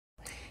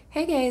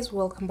Hey guys,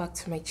 welcome back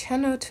to my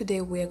channel. Today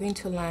we are going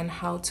to learn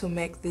how to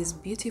make these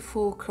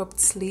beautiful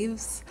cropped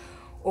sleeves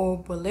or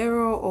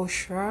bolero or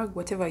shrug,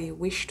 whatever you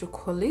wish to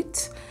call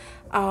it.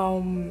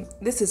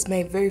 This is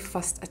my very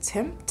first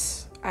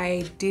attempt.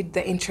 I did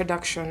the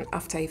introduction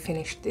after I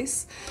finished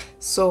this,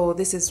 so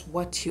this is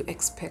what you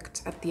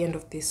expect at the end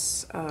of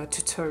this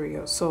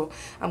tutorial. So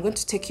I'm going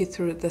to take you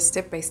through the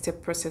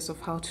step-by-step process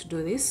of how to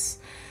do this.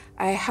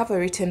 I have a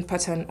written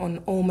pattern on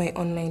all my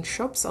online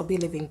shops. I'll be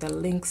leaving the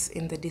links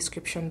in the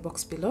description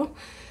box below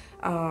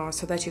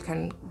so that you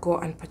can go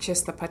and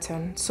purchase the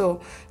pattern.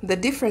 So the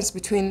difference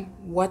between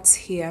what's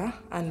here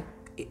and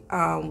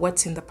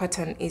what's in the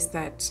pattern is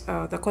that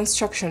the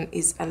construction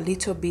is a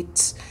little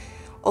bit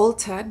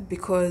altered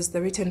because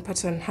the written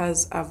pattern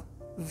has a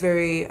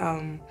very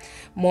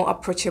more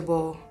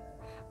approachable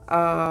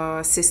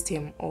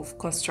system of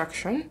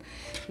construction.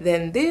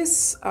 Then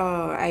this,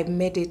 I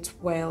made it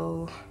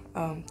while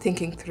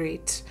thinking through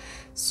it.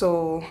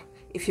 So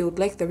if you would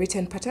like the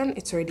written pattern,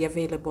 it's already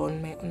available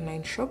on my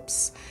online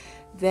shops.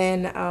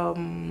 Then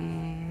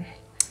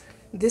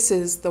this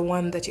is the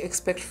one that you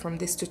expect from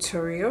this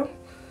tutorial,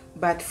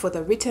 but for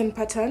the written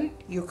pattern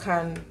you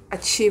can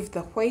achieve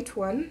the white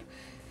one,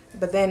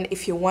 but then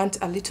if you want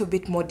a little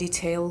bit more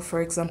detail,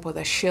 for example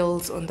the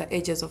shells on the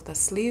edges of the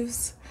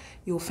sleeves,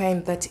 you'll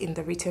find that in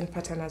the written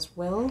pattern as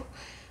well.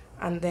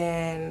 And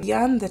then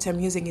yarn that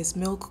I'm using is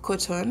milk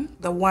cotton,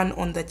 the one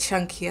on the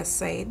chunkier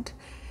side.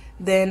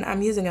 Then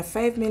I'm using a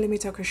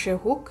 5mm crochet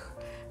hook,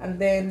 and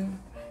then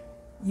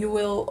you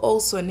will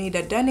also need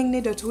a darning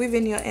needle to weave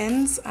in your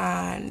ends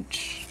and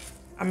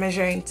a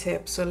measuring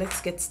tape. So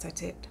let's get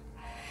started.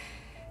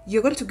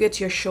 You're going to get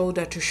your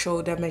shoulder to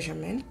shoulder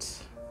measurement.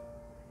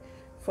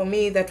 For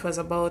me that was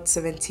about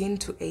 17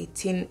 to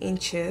 18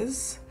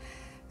 inches.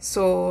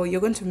 So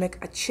you're going to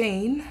make a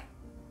chain.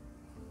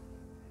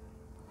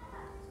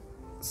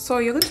 So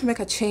you're going to make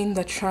a chain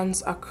that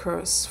runs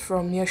across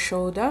from your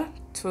shoulder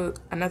to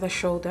another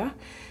shoulder,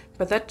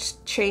 but that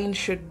chain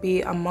should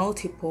be a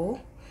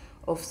multiple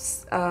of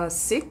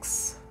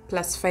 6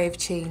 plus 5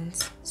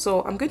 chains.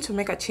 So I'm going to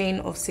make a chain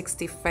of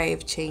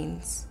 65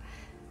 chains.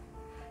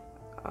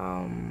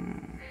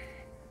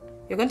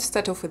 You're going to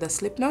start off with a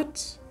slip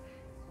knot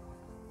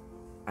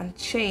and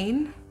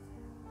chain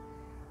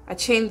a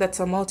chain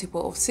that's a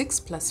multiple of 6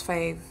 plus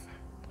 5.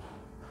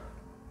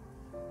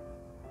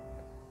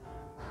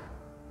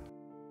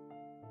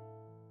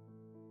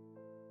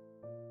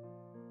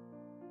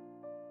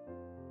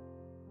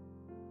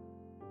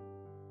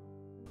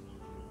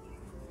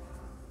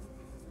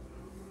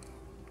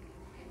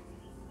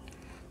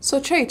 So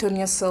try it on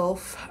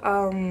yourself.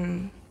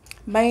 Mine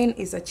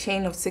is a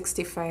chain of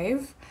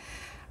 65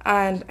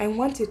 and I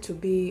want it to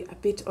be a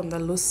bit on the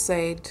loose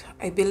side.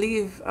 I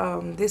believe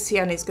this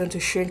yarn is going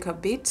to shrink a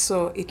bit,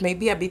 so it may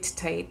be a bit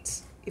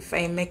tight if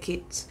I make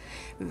it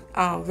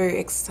very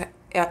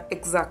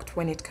exact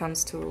when it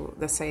comes to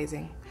the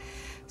sizing.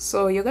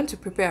 So you're going to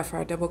prepare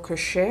for a double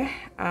crochet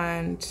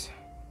and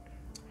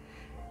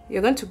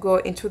you're going to go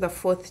into the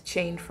 4th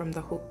chain from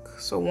the hook.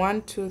 So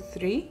 1, 2,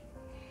 3.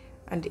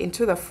 And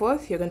into the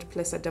 4th you're going to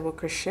place a double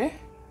crochet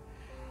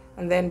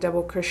and then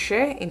double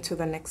crochet into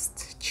the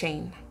next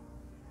chain.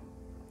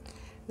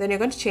 Then you're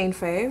going to chain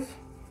 5,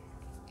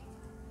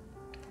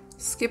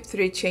 skip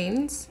 3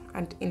 chains,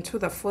 and into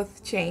the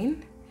 4th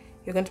chain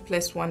you're going to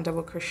place 1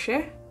 double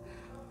crochet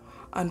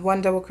and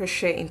 1 double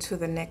crochet into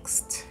the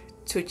next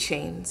 2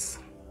 chains.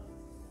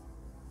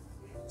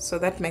 So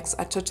that makes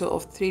a total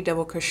of 3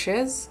 double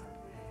crochets,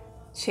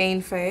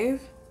 chain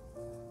 5,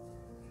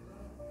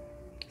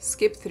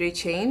 skip 3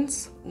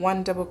 chains,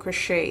 1 double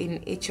crochet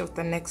in each of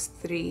the next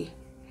 3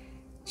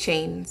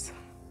 chains.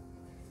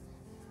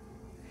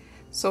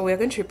 So we're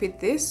going to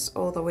repeat this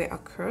all the way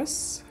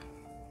across.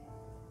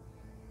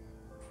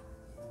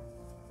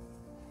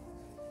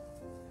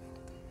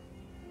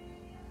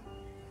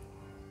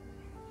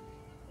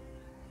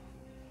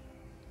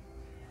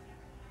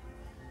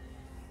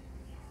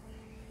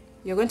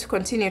 You're going to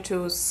continue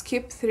to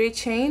skip 3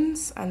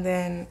 chains and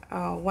then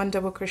 1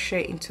 double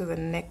crochet into the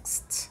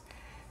next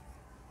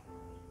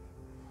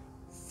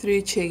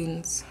 3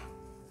 chains,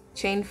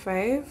 chain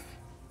 5,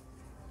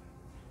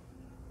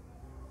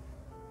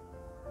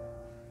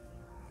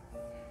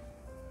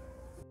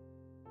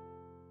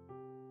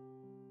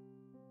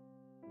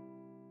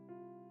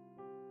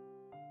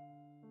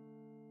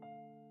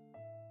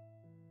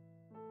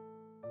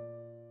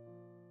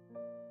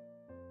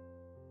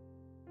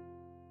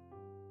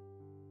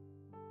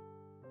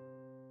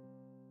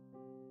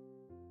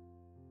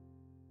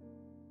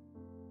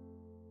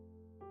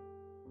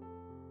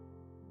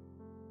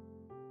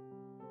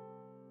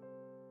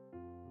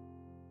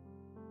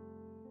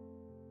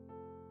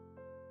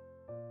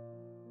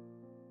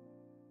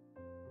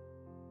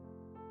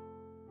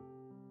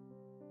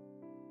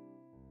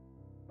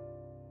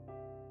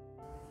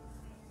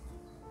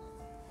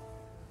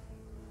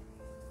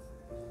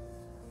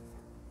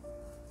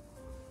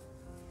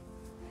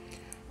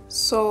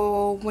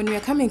 so when we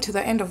are coming to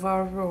the end of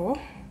our row,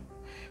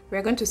 we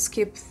are going to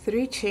skip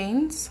 3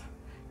 chains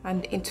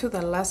and into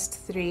the last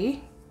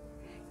 3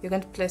 you're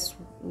going to place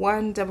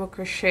 1 double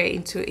crochet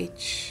into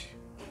each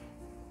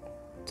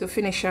to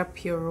finish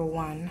up your row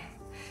 1,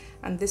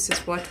 and this is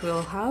what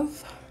we'll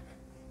have.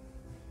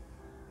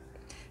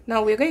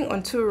 Now we're going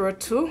on to row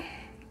 2,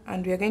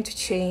 and we're going to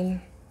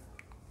chain.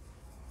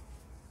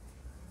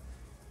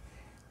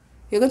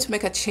 You're going to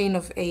make a chain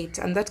of 8,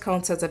 and that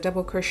counts as a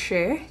double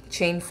crochet,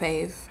 chain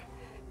 5.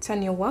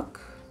 Turn your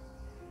work,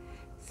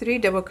 3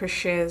 double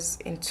crochets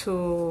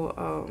into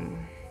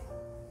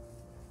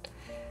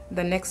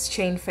the next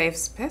chain 5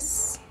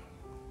 space,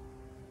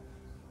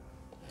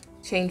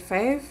 chain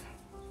 5,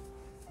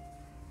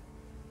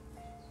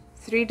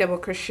 3 double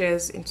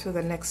crochets into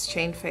the next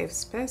chain 5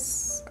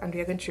 space, and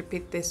we're going to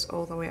repeat this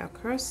all the way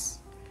across,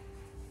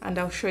 and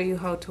I'll show you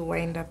how to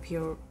wind up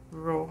your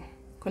row.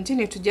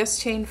 Continue to just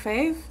chain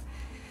 5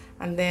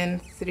 and then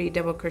 3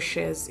 double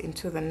crochets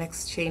into the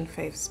next chain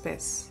 5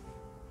 space.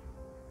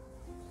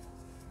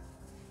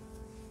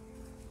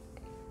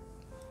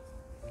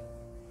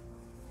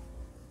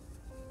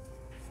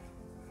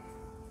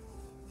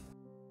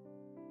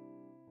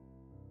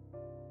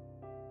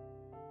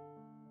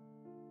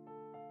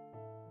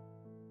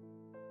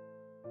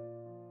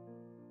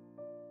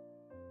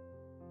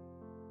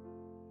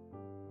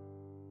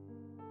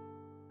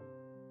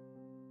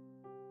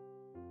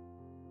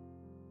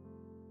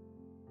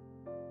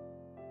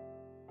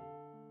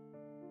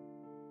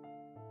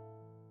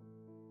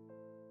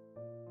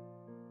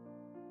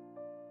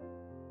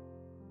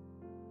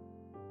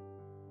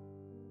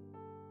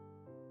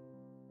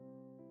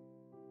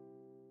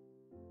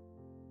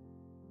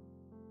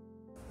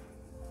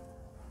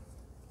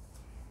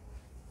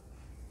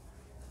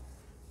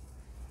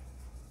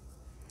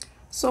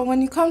 So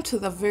when you come to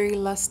the very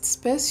last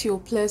space, you'll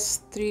place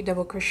 3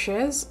 double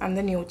crochets and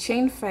then you'll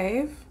chain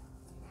 5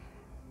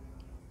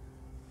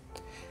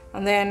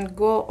 and then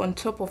go on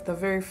top of the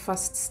very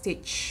first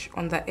stitch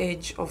on the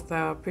edge of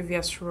the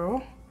previous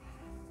row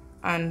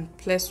and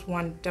place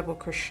 1 double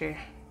crochet,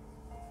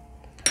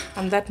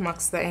 and that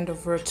marks the end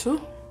of row 2.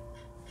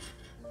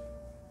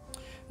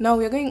 Now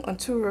we're going on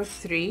to row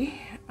 3,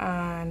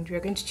 and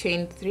we're going to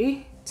chain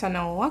 3, turn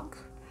our work,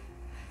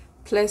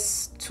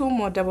 place 2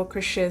 more double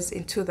crochets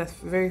into the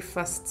very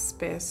first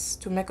space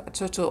to make a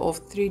total of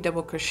 3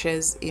 double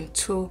crochets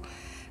into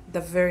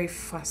the very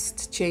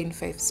first chain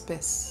 5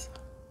 space.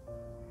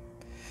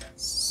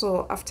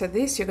 So after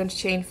this, you're going to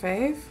chain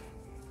 5,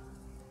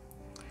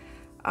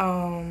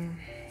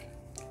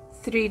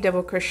 3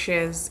 double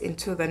crochets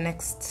into the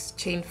next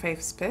chain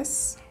 5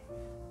 space,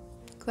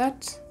 like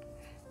that,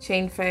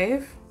 chain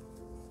 5,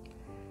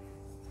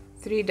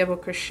 3 double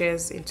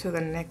crochets into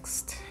the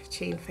next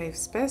chain 5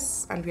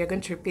 space, and we are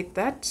going to repeat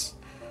that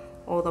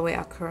all the way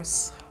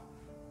across.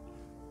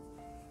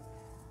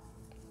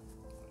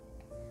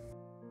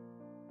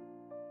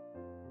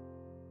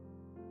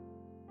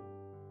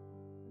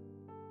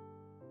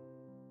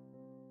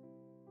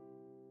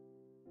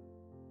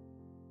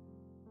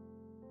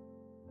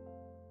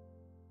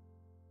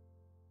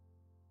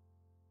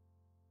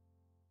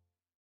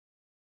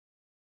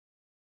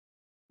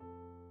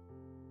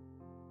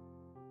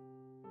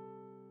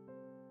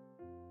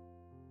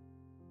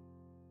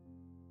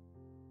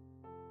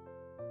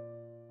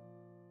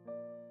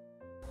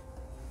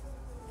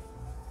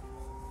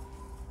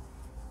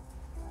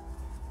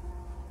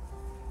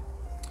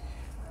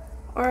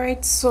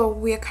 Alright, so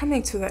we are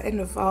coming to the end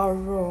of our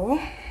row,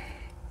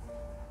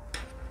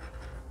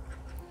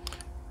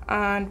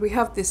 and we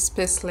have this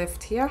space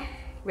left here.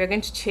 We are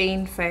going to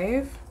chain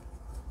 5,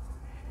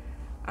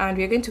 and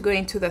we are going to go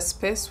into the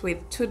space with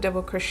 2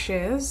 double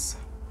crochets,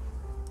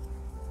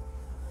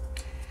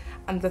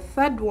 and the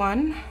third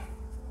one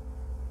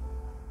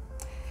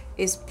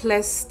is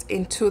placed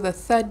into the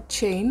third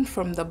chain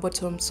from the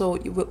bottom. So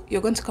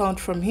you're going to count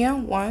from here,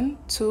 1,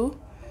 2,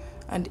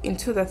 and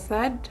into the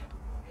third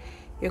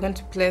you're going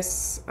to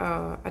place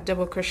a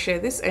double crochet.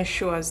 This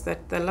ensures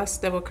that the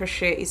last double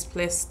crochet is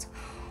placed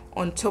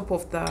on top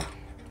of the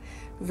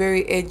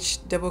very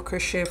edge double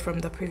crochet from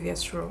the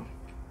previous row.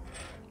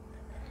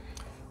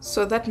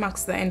 So that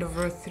marks the end of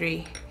row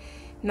 3.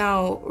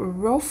 Now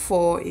row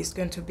 4 is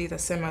going to be the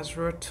same as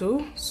row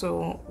 2,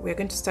 so we're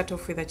going to start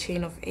off with a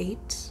chain of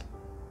 8,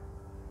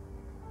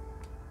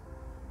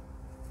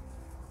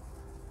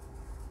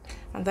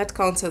 and that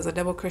counts as a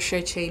double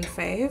crochet, chain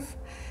 5,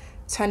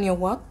 turn your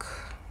work,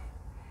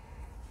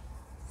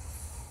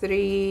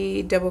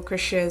 3 double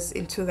crochets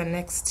into the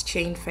next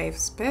chain 5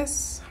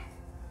 space,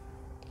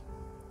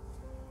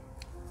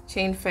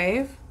 chain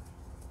 5,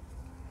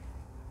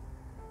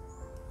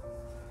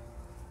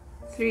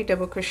 3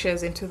 double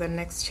crochets into the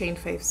next chain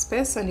 5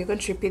 space, and you're going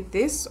to repeat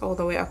this all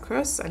the way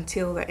across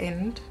until the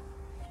end,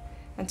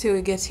 until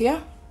we get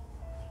here,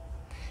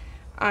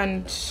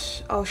 and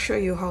I'll show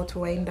you how to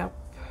wind up.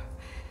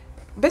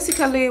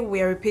 Basically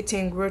we are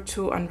repeating row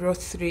 2 and row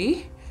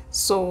 3,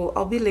 so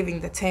I'll be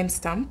leaving the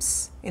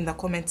timestamps in the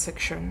comment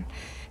section.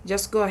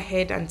 Just go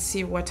ahead and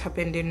see what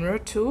happened in row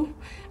 2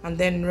 and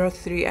then row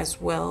 3 as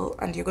well,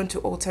 and you're going to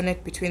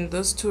alternate between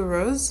those 2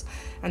 rows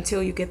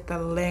until you get the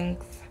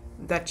length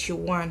that you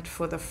want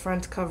for the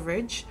front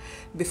coverage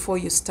before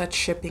you start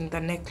shaping the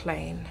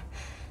neckline.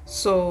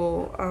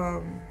 So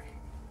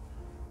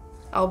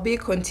I'll be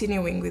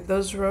continuing with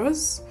those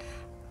rows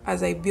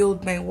as I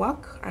build my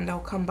work, and I'll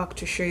come back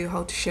to show you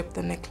how to shape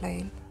the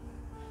neckline.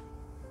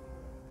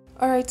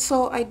 Alright,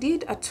 so I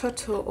did a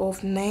total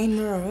of 9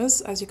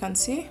 rows, as you can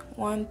see.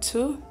 1,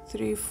 2,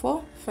 3,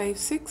 4, 5,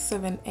 6,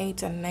 7,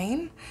 8, and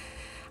 9.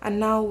 And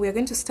now we're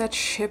going to start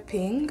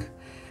shaping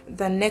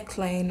the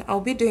neckline.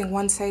 I'll be doing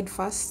one side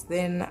first,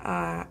 then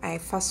I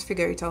first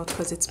figure it out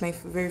because it's my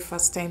very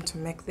first time to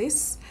make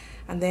this,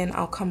 and then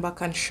I'll come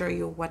back and show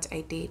you what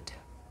I did.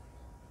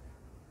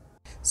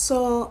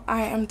 So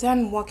I am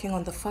done working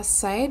on the first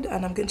side,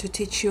 and I'm going to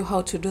teach you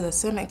how to do the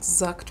same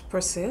exact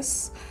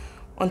process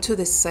onto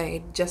this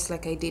side, just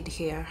like I did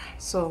here.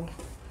 So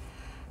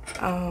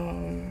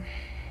I'm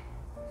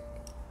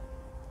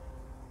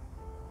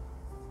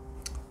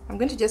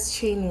going to just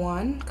chain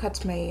 1,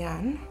 cut my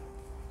yarn.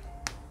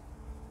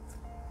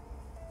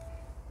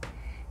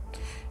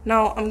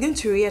 Now I'm going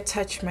to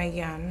reattach my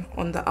yarn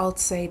on the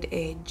outside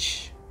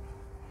edge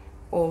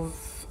of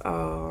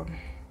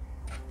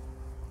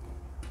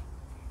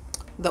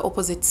the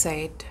opposite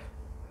side.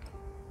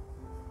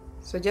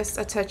 So just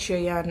attach your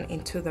yarn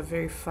into the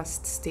very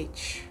first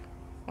stitch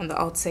on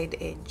the outside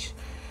edge.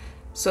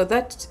 So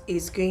that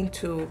is going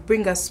to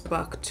bring us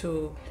back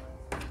to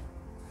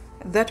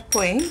that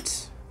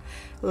point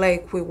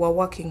like we were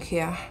working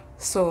here.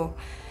 So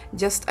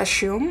just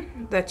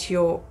assume that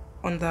you're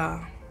on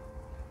the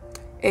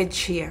edge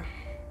here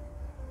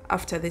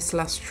after this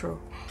last row.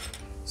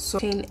 So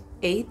chain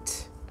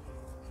 8.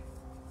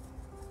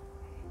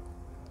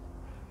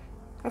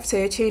 After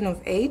your chain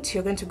of 8,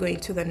 you're going to go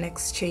into the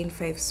next chain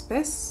 5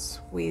 space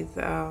with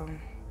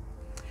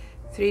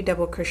 3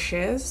 double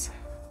crochets.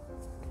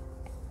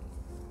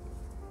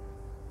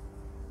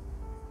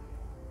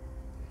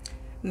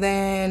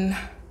 Then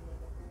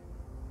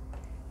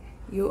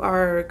you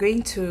are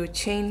going to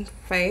chain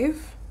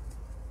 5,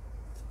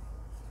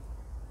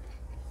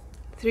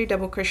 3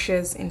 double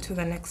crochets into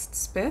the next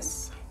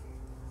space.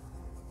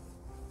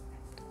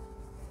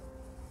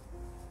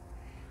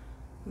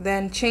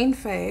 Then chain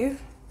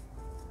 5,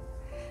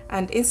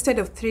 and instead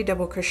of 3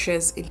 double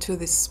crochets into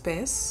this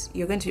space,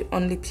 you're going to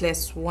only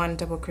place 1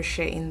 double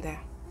crochet in there.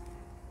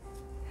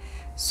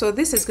 So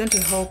this is going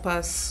to help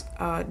us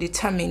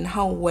determine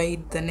how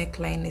wide the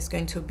neckline is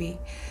going to be.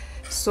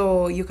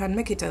 So you can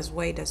make it as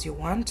wide as you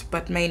want,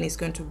 but mine is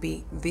going to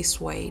be this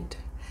wide.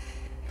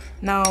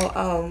 Now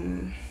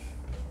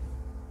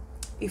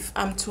if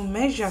I'm to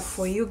measure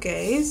for you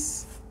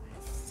guys,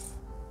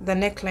 the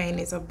neckline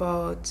is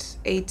about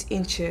 8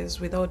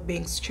 inches without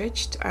being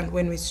stretched, and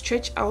when we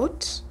stretch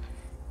out,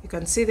 you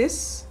can see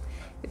this,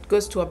 it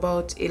goes to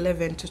about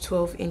 11 to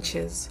 12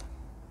 inches.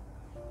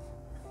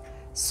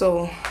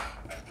 So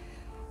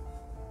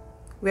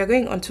we are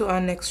going onto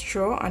our next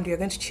row, and we are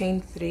going to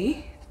chain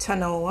 3,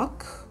 turn our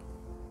work,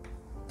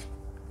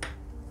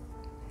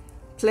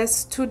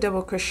 place 2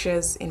 double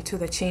crochets into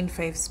the chain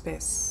 5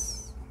 space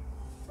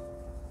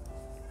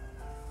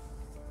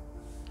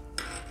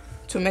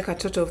to make a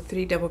total of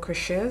 3 double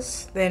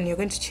crochets. Then you're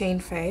going to chain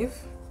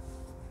 5,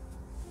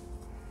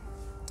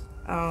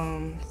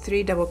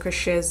 3 double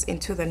crochets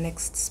into the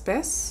next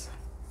space,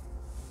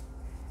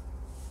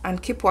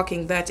 and keep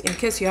working that in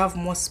case you have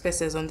more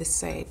spaces on this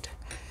side.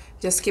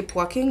 Just keep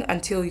working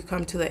until you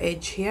come to the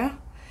edge here,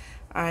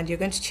 and you're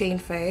going to chain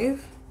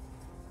 5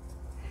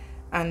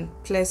 and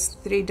place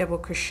 3 double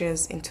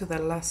crochets into the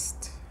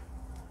last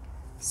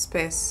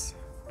space.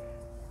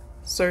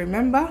 So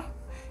remember,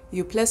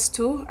 you place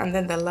 2 and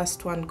then the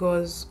last one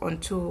goes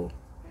onto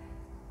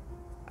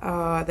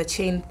the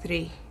chain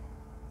 3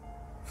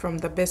 from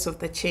the base of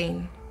the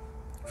chain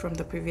from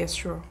the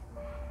previous row.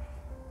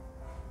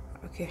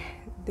 Okay,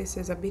 this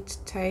is a bit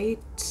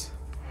tight.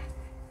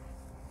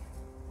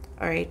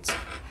 All right,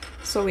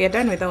 so we are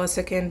done with our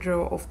second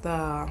row of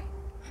the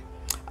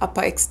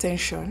upper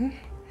extension.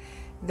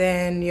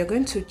 Then you're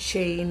going to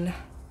chain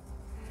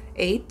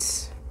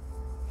 8,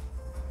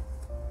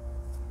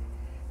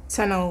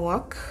 turn our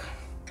work,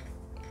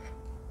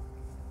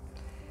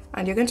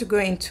 and you're going to go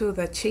into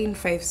the chain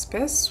 5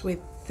 space with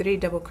 3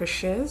 double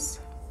crochets.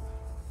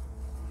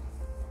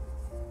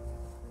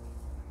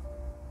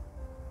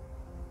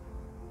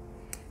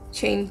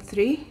 Chain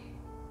 5,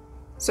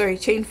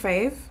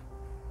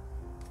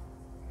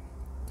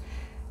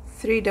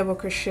 3 double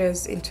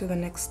crochets into the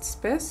next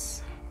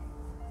space.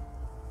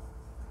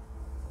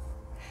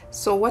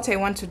 So what I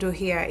want to do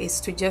here is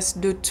to just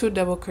do 2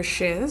 double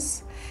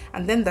crochets,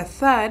 and then the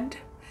third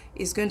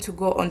is going to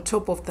go on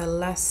top of the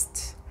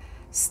last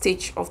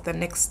stitch of the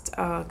next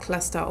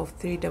cluster of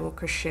 3 double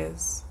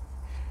crochets.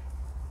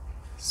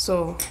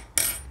 So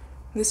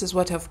this is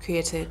what I've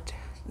created.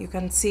 You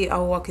can see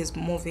our work is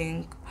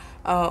moving.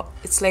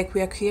 It's like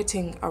we are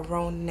creating a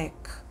round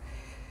neck.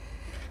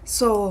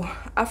 So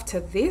after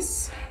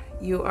this,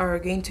 you are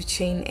going to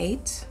chain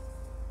 8,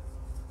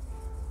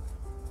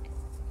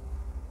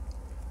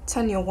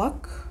 turn your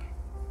work,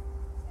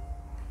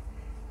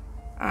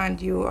 and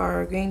you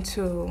are going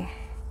to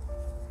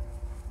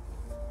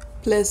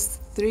place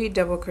 3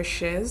 double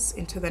crochets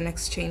into the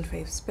next chain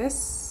 5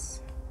 space,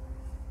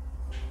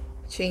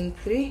 chain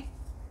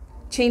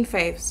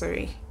 5,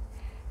 sorry,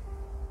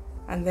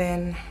 and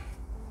then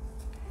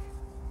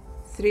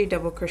 3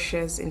 double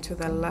crochets into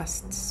the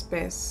last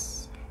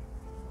space.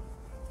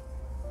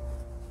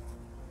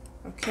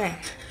 Okay,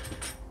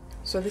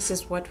 so this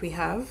is what we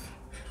have.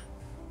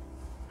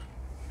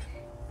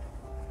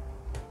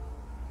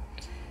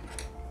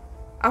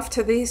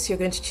 After this, you're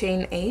going to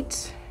chain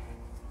 8,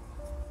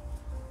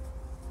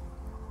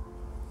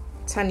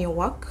 turn your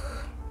work,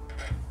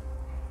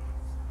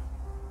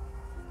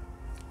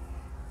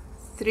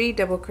 3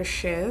 double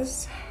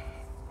crochets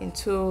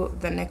into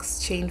the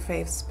next chain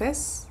 5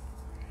 space,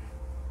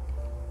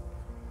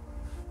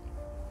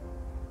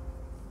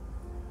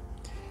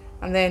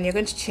 and then you're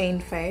going to chain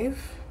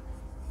 5,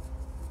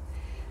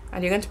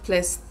 and you're going to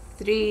place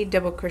 3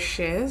 double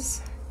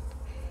crochets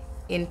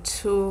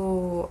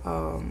into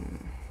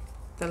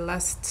the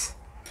last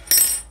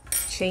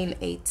chain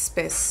 8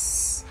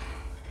 space.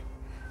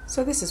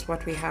 So this is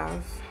what we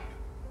have.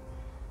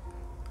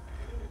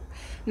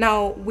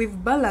 Now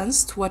we've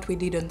balanced what we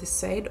did on this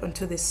side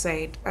onto this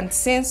side, and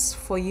since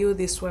for you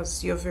this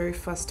was your very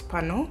first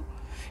panel,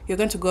 you're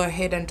going to go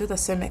ahead and do the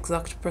same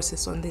exact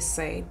process on this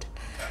side,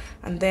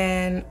 and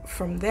then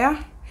from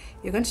there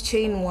you're going to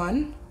chain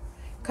 1,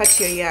 cut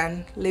your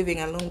yarn,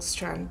 leaving a long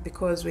strand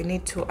because we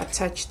need to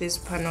attach these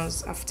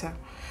panels after.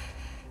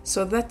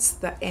 So that's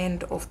the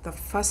end of the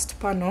first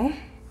panel.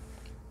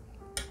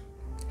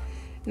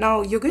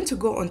 Now you're going to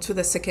go on to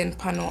the second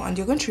panel, and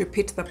you're going to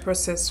repeat the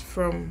process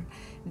from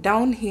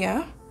down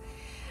here.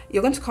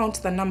 You're going to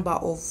count the number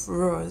of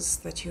rows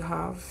that you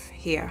have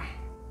here.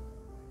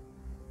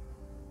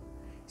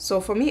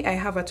 So for me, I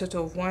have a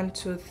total of 1,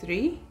 2,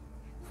 3,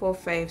 4,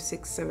 5,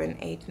 6, 7,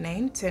 8,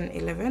 9, 10,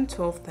 11,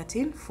 12,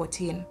 13,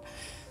 14.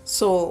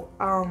 So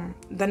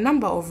the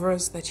number of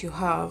rows that you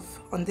have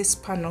on this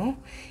panel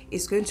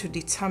is going to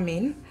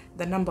determine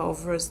the number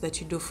of rows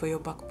that you do for your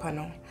back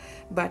panel.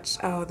 But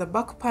the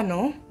back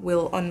panel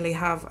will only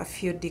have a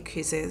few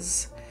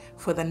decreases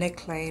for the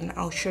neckline.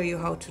 I'll show you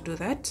how to do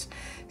that.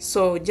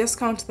 So just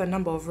count the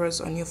number of rows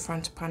on your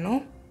front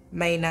panel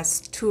minus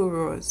 2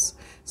 rows.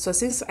 So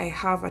since I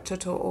have a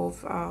total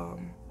of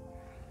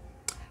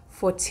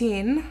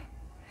 14,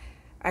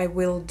 I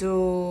will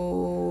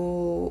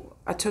do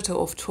a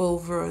total of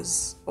 12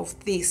 rows of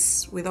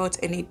this without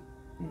any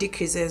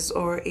decreases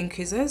or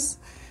increases,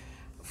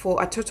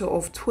 for a total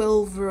of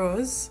 12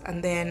 rows,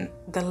 and then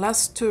the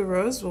last 2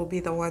 rows will be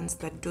the ones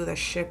that do the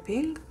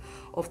shaping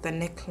of the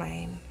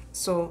neckline.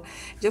 So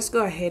just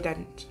go ahead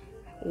and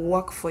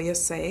work for your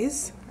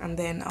size, and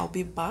then I'll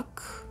be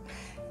back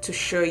to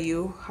show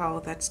you how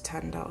that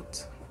turned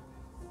out.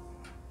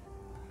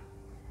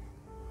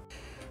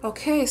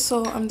 Okay,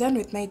 so I'm done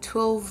with my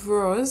 12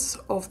 rows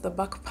of the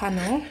back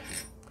panel,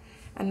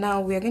 and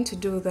now we are going to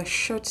do the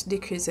short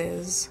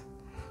decreases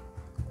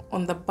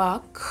on the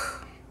back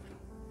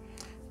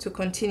to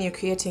continue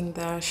creating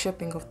the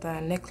shaping of the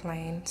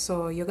neckline.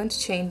 So you're going to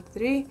chain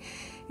 3.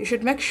 You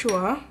should make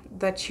sure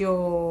that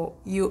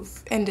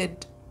you've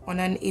ended on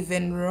an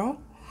even row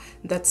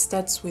that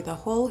starts with a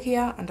hole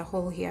here and a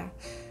hole here.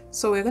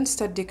 So we're going to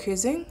start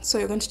decreasing. So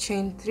you're going to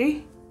chain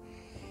 3,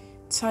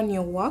 turn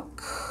your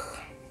work,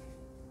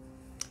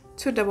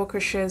 2 double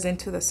crochets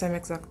into the same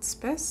exact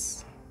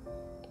space.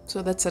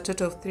 So that's a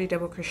total of 3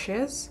 double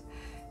crochets.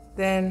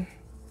 Then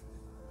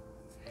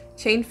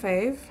chain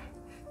 5,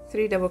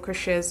 3 double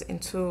crochets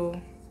into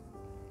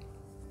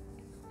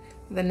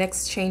the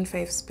next chain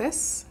 5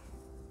 space.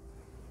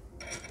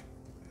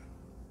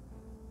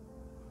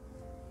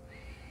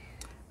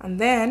 And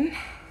then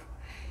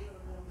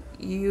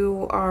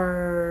you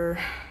are,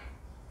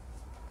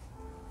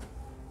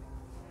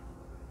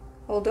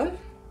 hold on,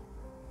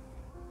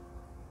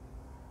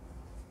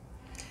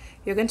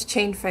 you're going to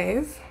chain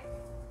 5,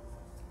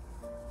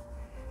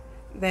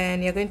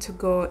 then you're going to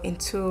go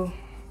into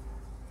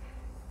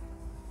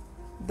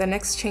the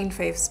next chain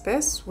 5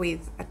 space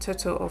with a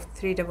total of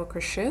 3 double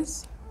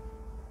crochets,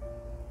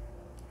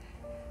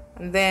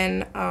 and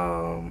then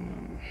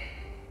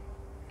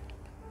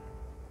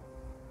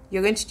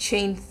you're going to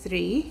chain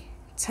 3,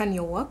 turn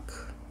your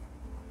work,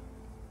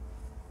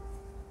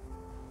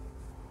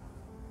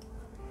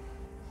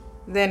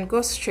 then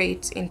go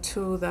straight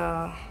into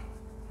the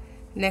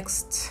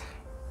next.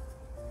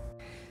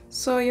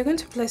 So you're going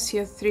to place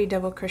your 3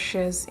 double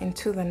crochets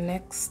into the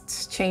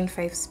next chain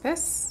 5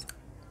 space,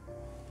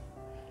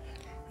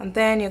 and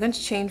then you're going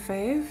to chain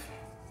 5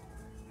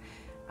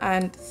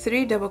 and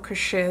 3 double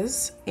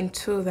crochets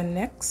into the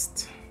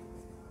next,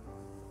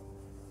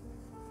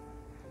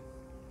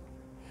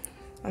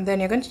 and then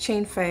you're going to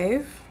chain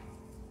 5,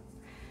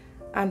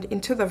 and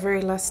into the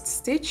very last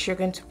stitch you're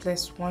going to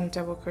place 1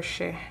 double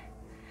crochet.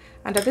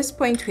 And at this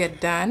point we are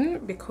done,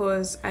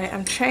 because I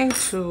am trying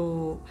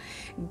to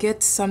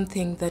get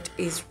something that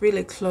is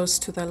really close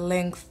to the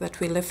length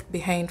that we left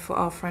behind for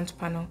our front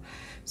panel.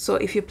 So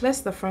if you place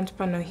the front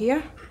panel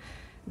here,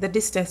 the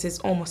distance is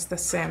almost the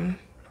same,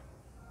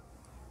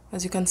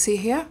 as you can see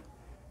here.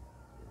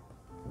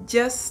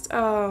 just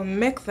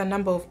make the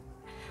number of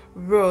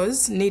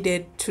rows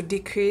needed to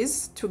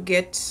decrease to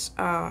get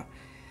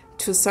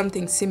to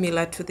something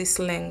similar to this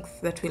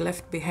length that we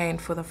left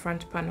behind for the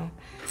front panel.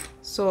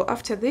 So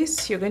after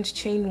this, you're going to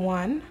chain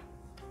 1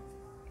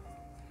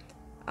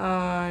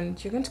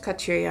 and you're going to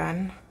cut your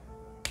yarn.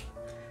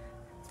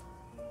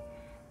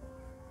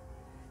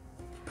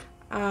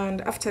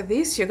 And after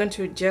this, you're going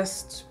to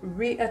just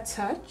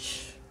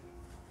reattach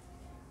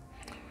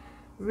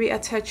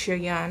your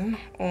yarn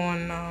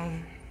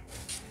on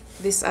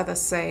this other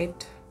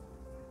side,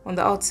 on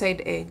the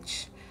outside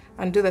edge,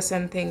 and do the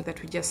same thing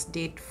that we just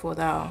did for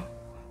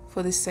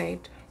this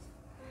side.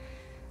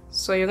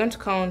 So you're going to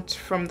count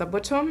from the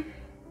bottom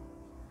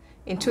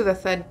into the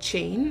 3rd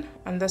chain,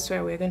 and that's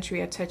where we're going to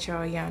reattach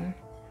our yarn,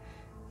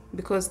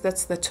 because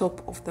that's the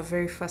top of the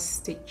very first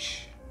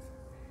stitch.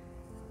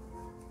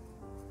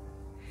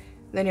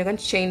 Then you're going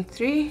to chain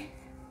 3,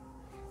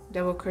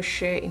 double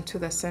crochet into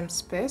the same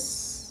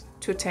space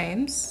 2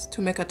 times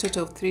to make a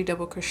total of 3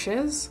 double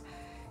crochets,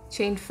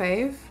 chain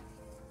 5,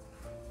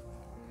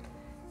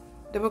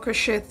 double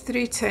crochet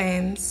 3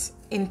 times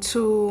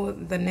into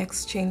the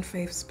next chain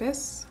 5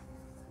 space.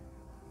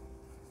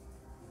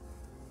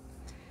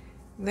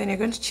 Then you're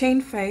going to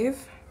chain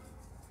 5,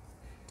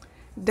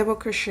 double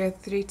crochet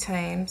 3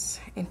 times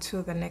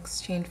into the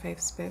next chain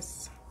 5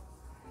 space.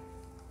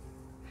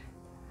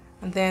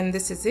 And then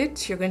this is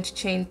it. You're going to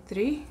chain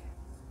 3,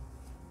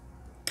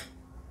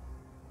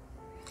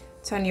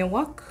 turn your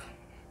work,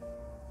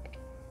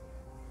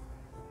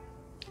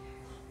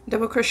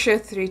 double crochet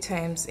 3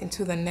 times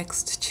into the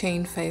next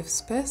chain 5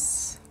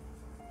 space,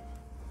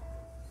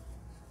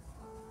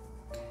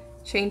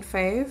 chain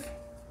 5,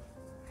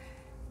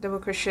 double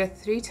crochet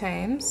 3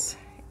 times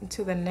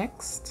into the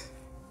next,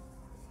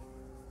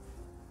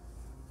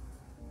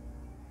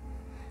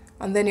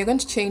 and then you're going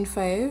to chain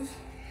 5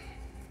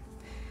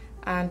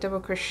 and double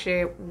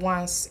crochet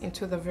once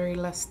into the very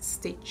last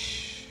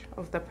stitch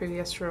of the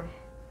previous row.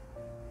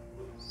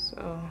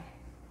 So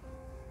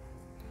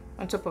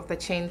on top of the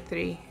chain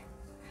 3,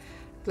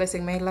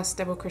 placing my last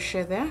double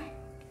crochet there.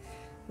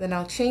 Then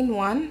I'll chain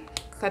 1,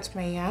 cut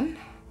my yarn,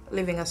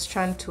 leaving a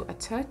strand to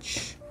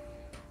attach,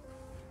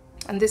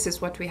 and this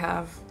is what we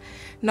have.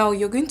 Now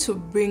you're going to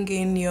bring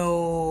in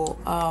your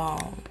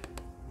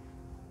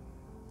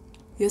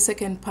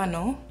second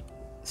panel.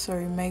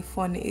 Sorry, my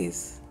phone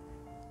is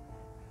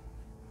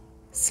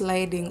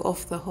sliding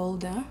off the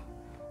holder.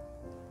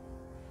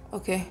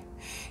 Okay,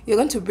 you're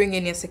going to bring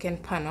in your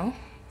second panel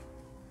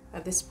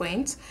at this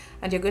point,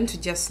 and you're going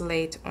to just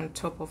lay it on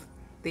top of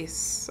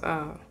this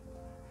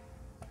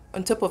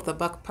on top of the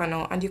back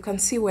panel, and you can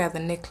see where the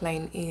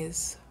neckline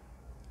is.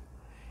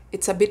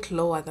 It's a bit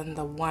lower than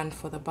the one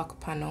for the back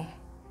panel.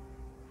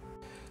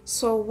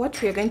 So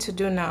what we're going to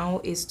do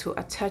now is to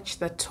attach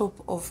the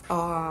top of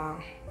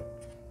our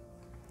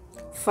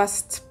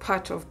first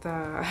part of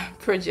the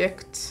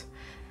project.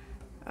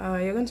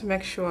 You're going to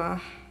make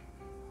sure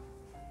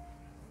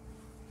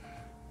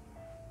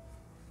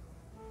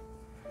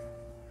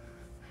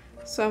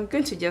so I'm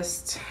going to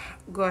just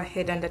go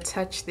ahead and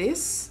attach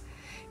this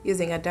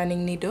using a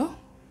darning needle.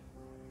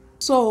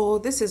 So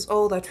this is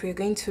all that we're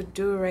going to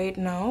do right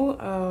now.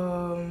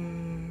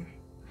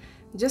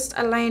 Just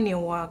align your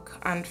work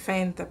and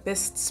find the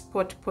best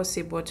spot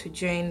possible to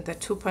join the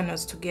 2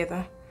 panels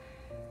together.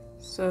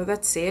 So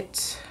that's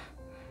it.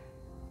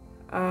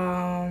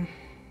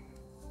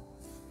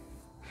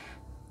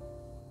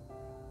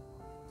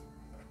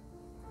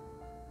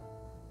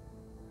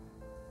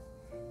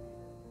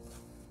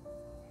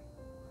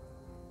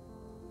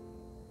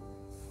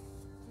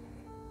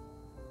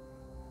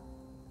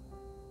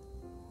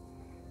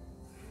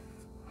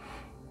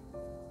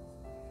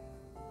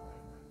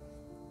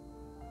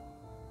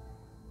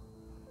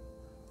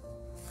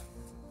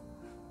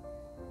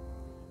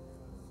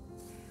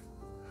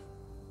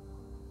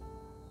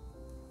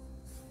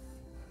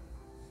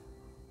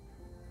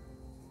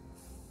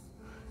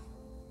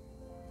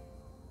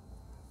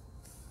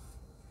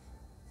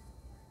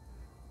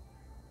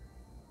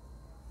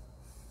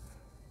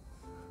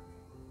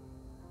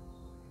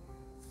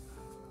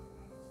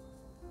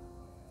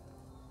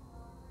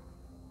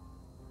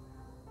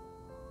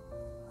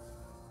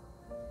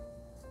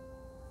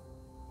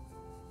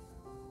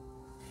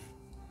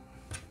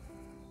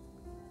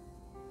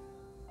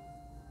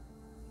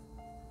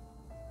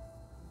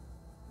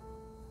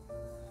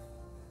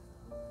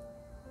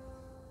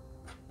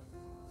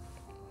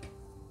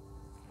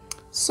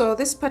 So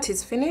this part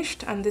is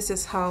finished, and this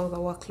is how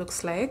the work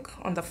looks like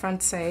on the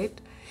front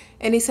side.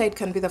 Any side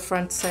can be the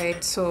front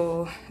side,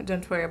 so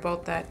don't worry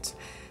about that.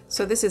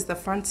 So this is the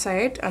front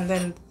side, and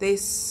then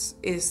this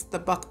is the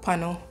back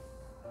panel,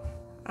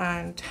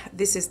 and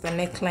this is the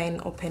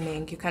neckline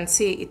opening. You can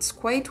see it's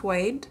quite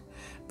wide,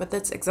 but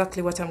that's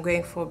exactly what I'm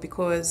going for,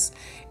 because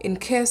in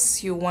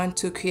case you want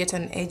to create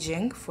an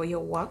edging for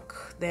your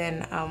work,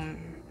 then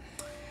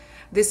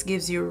this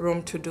gives you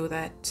room to do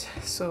that.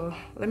 So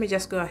let me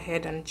just go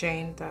ahead and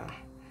join the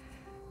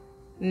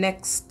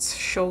next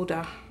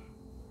shoulder.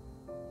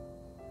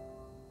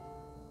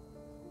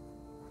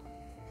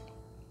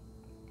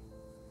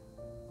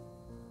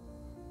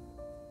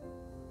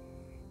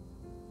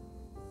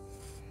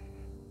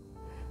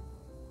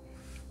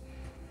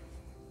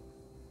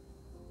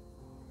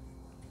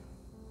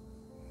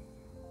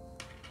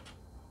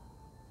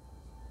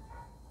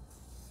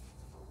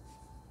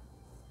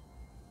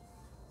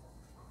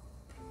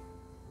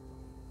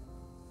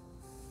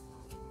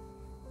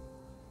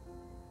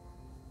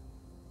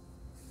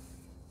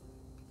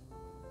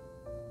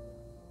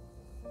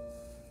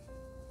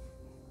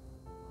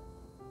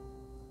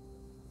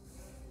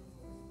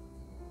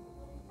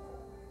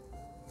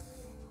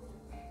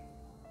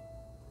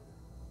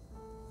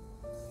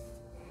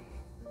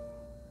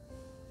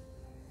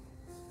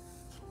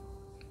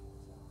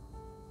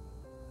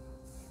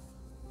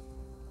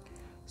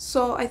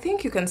 So I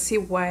think you can see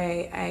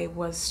why I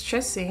was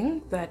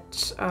stressing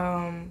that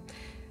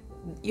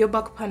your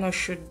back panel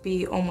should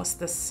be almost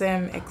the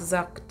same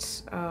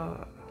exact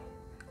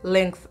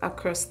length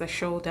across the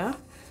shoulder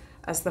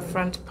as the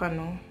front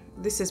panel.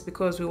 This is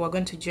because we were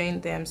going to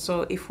join them.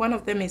 So if one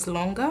of them is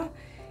longer,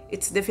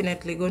 it's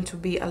definitely going to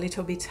be a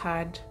little bit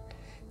hard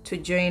to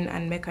join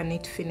and make a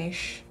neat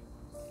finish.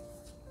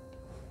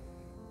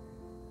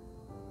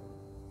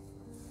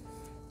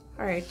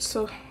 All right,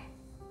 so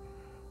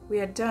we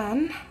are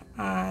done,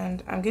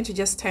 and I'm going to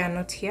just tie a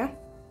knot here.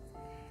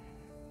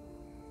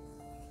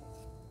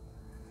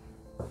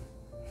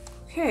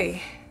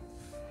 Okay,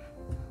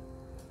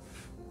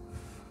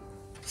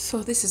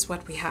 so this is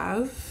what we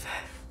have.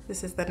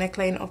 This is the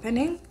neckline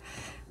opening,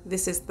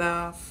 this is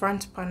the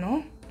front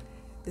panel,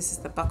 this is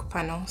the back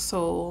panel.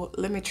 So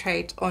let me try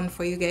it on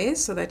for you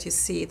guys so that you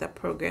see the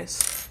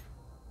progress.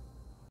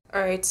 All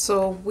right,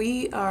 so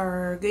we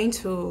are going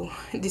to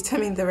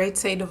determine the right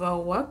side of our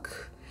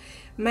work.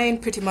 Mine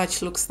pretty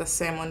much looks the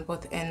same on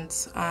both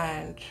ends,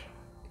 and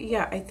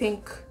yeah, I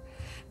think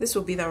this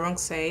will be the wrong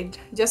side.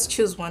 Just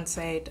choose one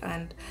side,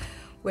 and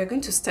we're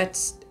going to start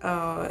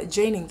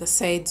joining the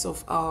sides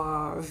of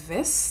our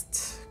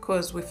vest,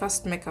 because we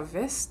first make a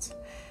vest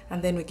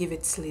and then we give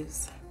it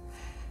sleeves.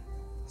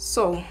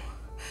 So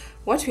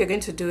what we are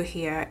going to do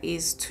here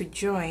is to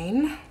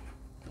join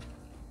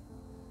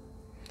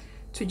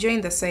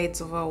the sides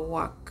of our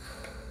work.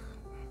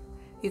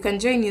 You can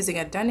join using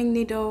a darning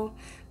needle,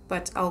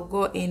 but I'll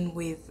go in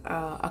with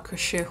a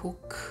crochet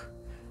hook.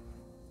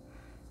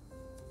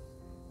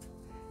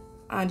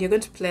 And you're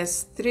going to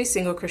place 3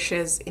 single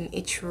crochets in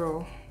each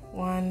row.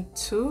 1,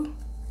 2,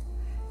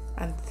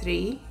 and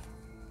 3,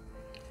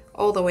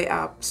 all the way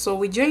up. So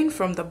we join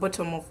from the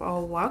bottom of our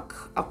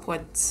work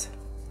upwards,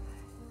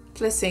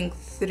 placing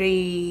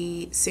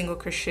 3 single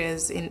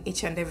crochets in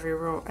each and every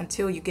row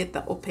until you get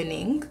the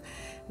opening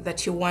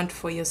that you want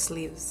for your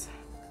sleeves.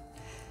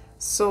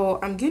 So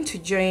I'm going to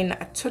join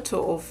a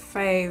total of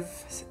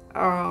 5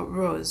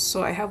 rows.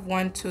 So I have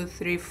 1, 2,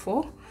 3,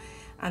 4,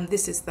 and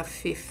this is the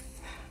 5th.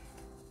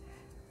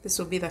 This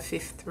will be the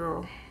 5th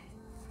row.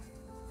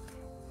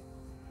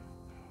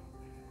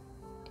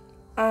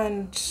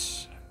 And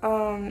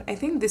I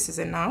think this is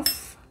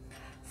enough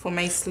for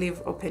my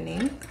sleeve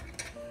opening.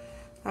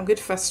 I'm going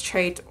to first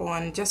try it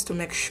on just to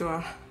make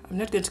sure. I'm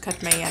not going to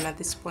cut my yarn at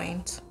this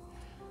point.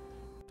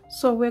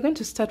 So we're going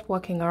to start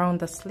working around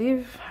the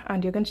sleeve,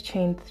 and you're going to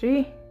chain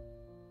 3,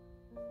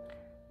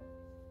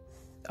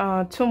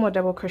 2 more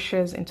double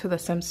crochets into the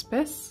same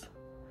space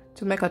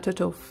to make a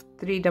total of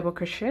 3 double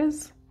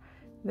crochets,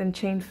 then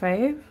chain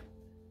 5,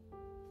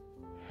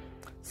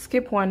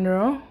 skip 1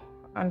 row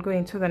and go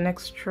into the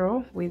next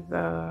row with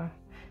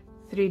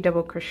 3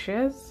 double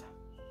crochets,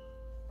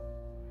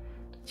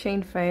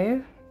 chain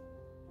 5,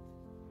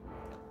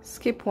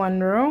 skip 1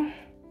 row,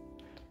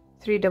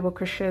 3 double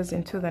crochets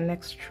into the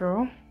next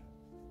row,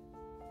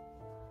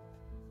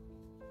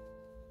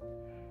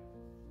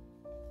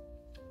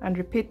 and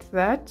repeat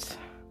that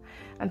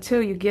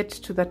until you get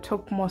to the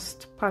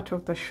topmost part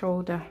of the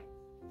shoulder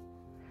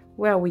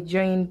where we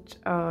joined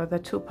the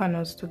 2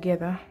 panels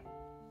together.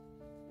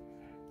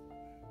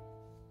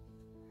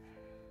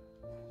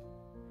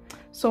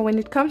 So when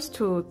it comes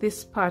to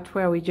this part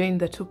where we join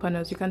the 2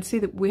 panels, you can see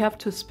that we have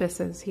 2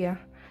 spaces here.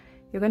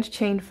 You're going to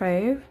chain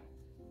 5,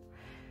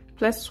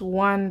 place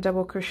 1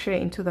 double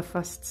crochet into the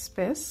first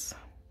space,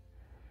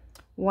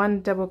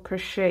 1 double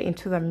crochet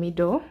into the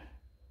middle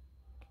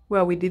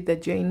where we did the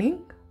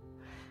joining,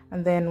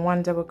 and then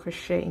 1 double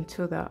crochet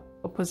into the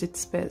opposite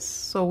space.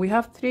 So we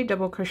have 3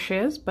 double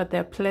crochets, but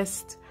they're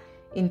placed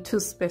in 2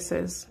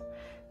 spaces.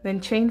 Then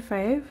chain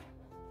 5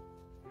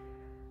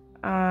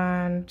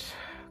 and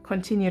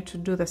continue to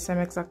do the same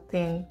exact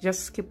thing.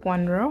 Just skip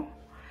 1 row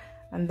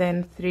and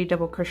then 3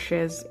 double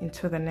crochets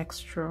into the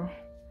next row.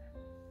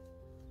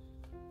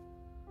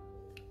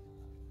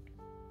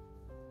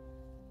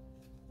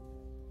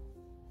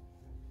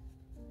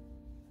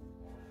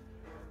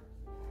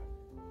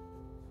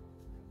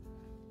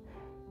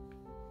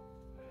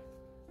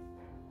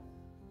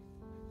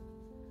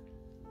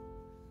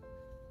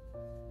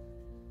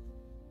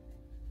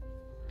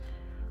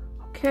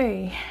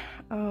 Okay,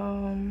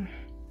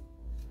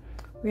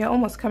 we are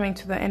almost coming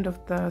to the end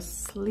of the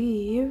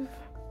sleeve,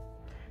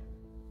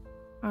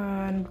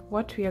 and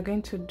what we are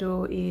going to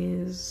do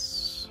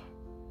is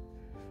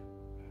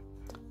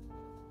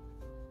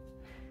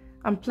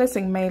I'm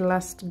placing my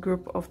last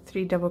group of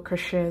 3 double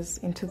crochets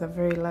into the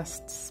very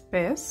last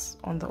space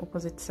on the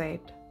opposite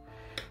side.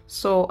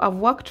 So I've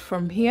worked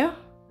from here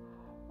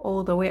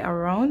all the way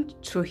around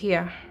to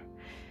here,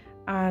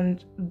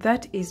 and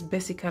that is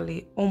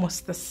basically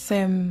almost the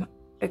same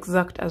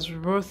exact as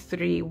row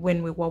 3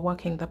 when we were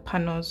working the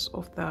panels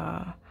of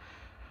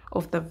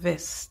the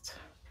vest.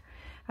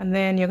 And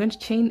then you're going to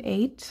chain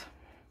 8,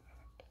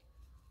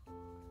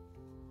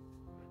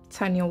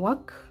 turn your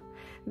work.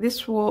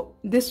 This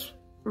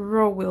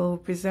row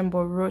will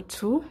resemble row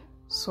 2,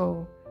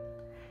 so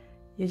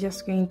you're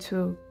just going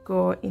to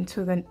go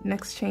into the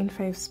next chain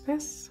 5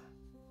 space,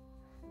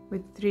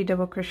 with 3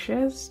 double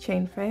crochets,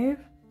 chain 5,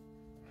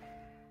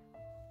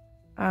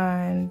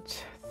 and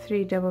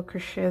 3 double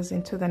crochets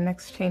into the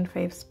next chain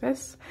 5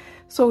 space.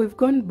 So we've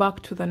gone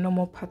back to the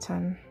normal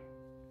pattern.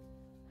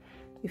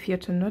 If you're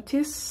to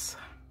notice,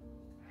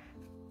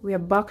 we are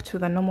back to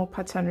the normal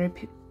pattern,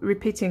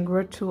 repeating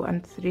row 2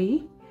 and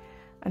 3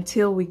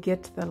 until we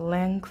get the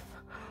length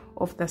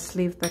of the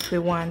sleeve that we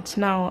want.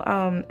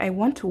 Now I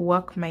want to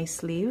work my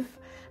sleeve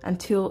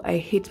until I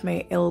hit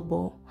my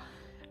elbow,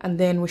 and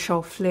then we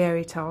shall flare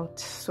it out.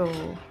 So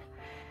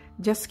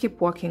just keep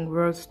working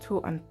rows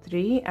 2 and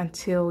 3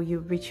 until you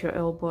reach your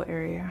elbow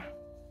area,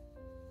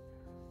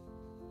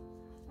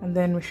 and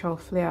then we shall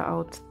flare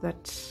out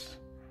that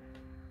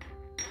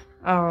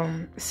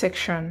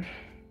section.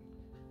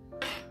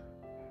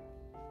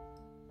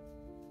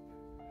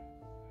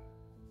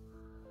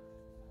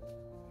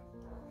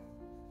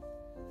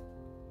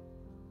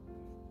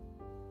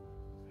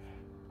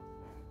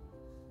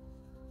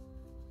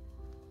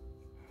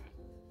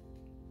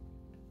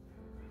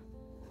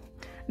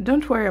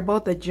 Don't worry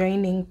about the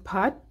joining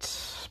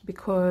part,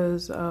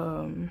 because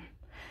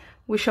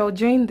we shall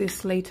join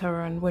this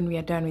later on when we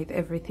are done with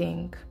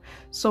everything.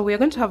 So we are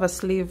going to have a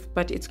sleeve,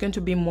 but it's going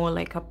to be more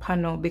like a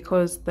panel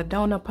because the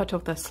downer part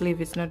of the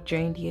sleeve is not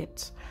joined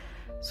yet.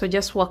 So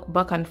just walk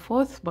back and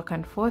forth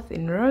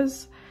in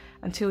rows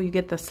until you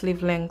get the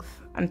sleeve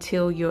length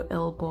until your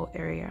elbow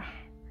area,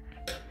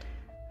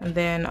 and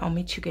then I'll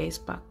meet you guys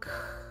back.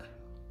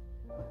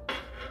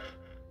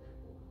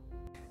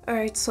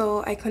 Alright,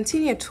 so I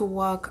continued to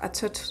work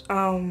at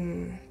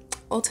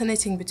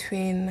alternating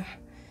between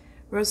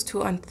rows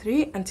 2 and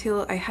 3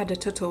 until I had a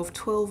total of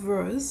 12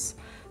 rows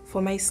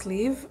for my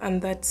sleeve,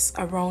 and that's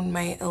around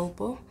my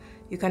elbow.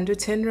 You can do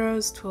 10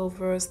 rows, 12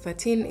 rows,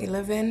 13,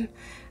 11,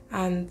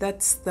 and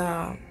that's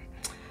the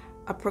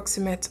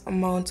approximate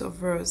amount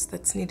of rows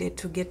that's needed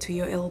to get to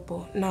your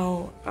elbow.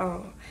 Now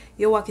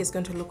your work is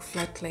going to look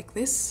flat like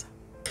this.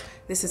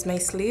 This is my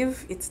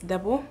sleeve, it's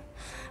double,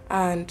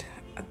 and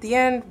at the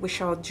end we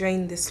shall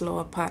join this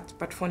lower part,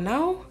 but for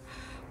now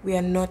we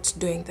are not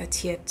doing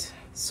that yet.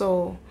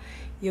 So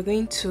you're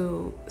going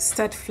to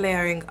start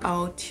flaring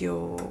out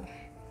your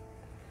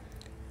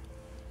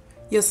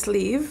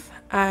sleeve,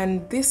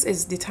 and this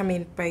is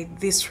determined by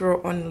this row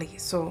only.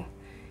 So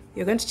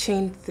you're going to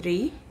chain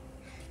 3,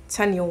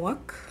 turn your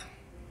work,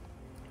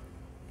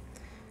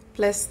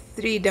 place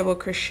 3 double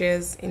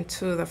crochets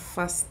into the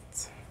first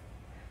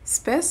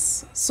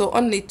space, so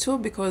only 2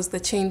 because the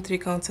chain 3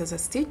 counts as a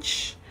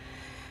stitch,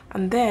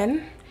 and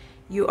then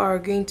you are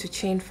going to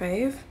chain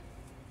 5,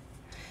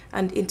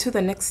 and into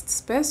the next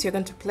space you're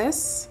going to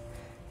place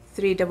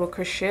 3 double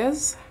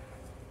crochets,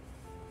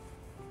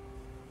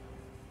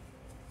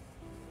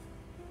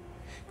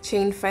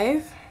 chain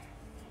 5,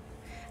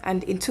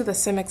 and into the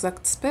same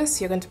exact space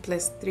you're going to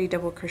place 3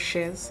 double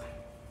crochets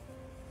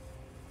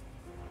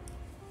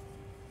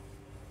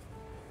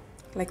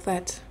like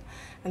that,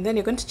 and then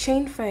you're going to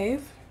chain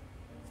 5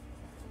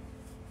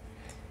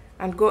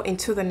 and go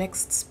into the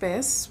next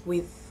space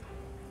with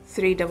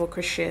 3 double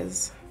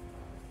crochets.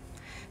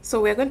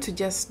 So we're going to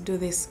just do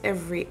this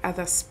every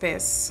other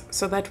space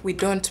so that we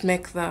don't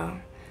make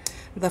the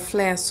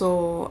flare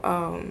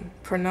so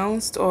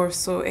pronounced or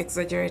so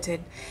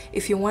exaggerated.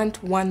 If you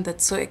want one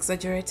that's so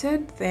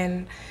exaggerated,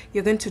 then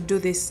you're going to do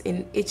this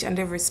in each and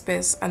every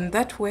space, and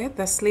that way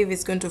the sleeve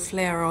is going to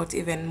flare out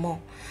even more.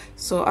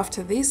 So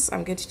after this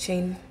I'm going to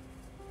chain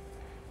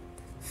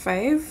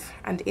 5,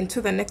 and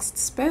into the next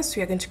space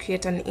we are going to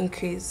create an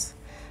increase.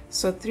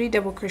 So 3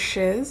 double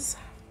crochets,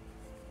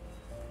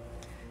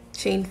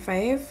 chain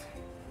 5,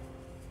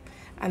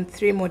 and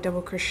 3 more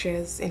double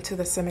crochets into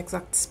the same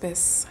exact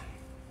space.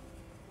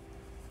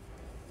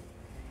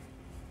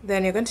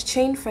 Then you're going to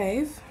chain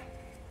 5,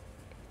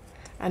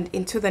 and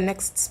into the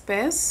next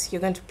space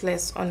you're going to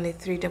place only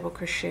 3 double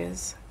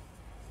crochets.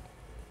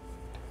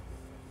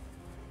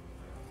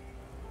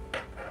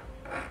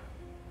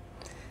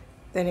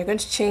 Then you're going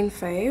to chain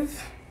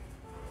 5,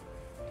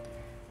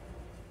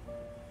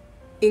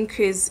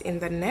 increase in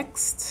the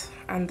next,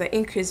 and the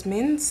increase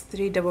means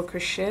 3 double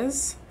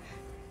crochets,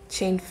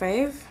 chain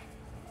 5,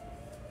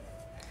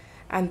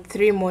 and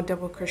 3 more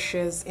double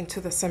crochets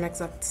into the same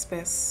exact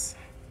space.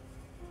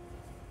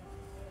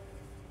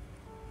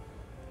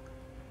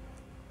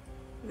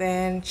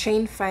 Then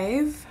chain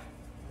 5,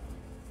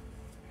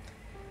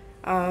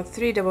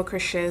 3 double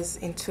crochets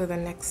into the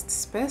next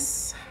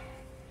space,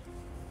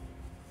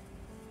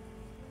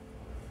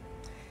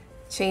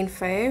 chain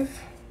 5,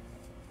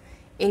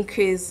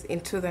 increase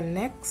into the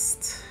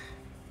next,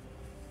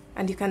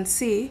 and you can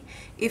see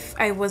if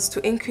I was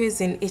to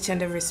increase in each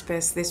and every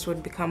space, this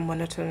would become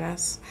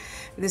monotonous,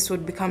 this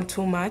would become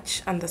too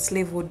much, and the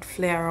sleeve would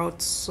flare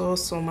out so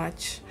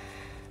much.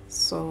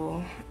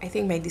 So I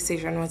think my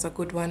decision was a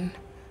good one.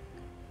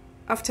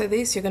 After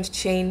this you're going to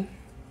chain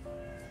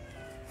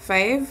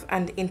 5,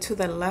 and into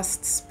the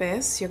last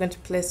space you're going to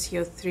place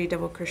your 3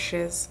 double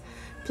crochets,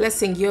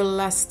 placing your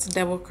last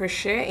double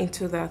crochet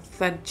into the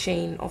third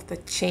chain of the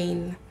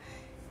chain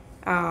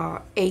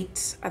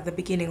 8 at the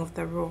beginning of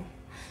the row.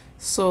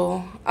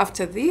 So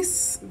after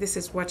this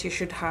is what you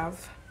should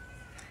have.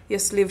 Your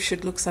sleeve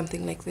should look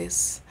something like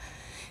this.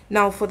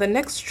 Now for the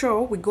next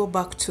row, we go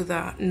back to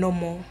the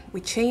normal.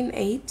 We chain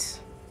 8,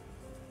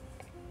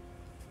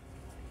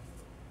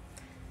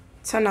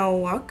 turn our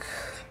work,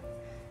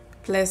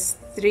 place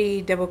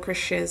 3 double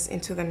crochets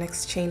into the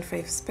next chain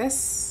 5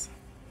 space,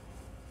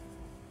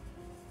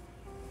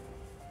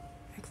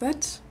 like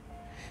that.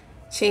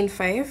 Chain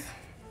 5,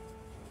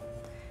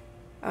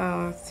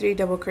 3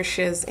 double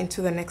crochets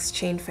into the next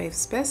chain 5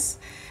 space.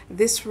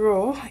 This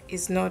row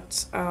is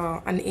not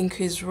an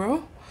increase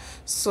row,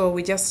 so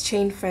we just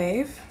chain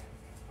 5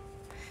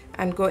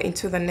 and go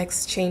into the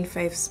next chain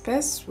 5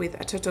 space with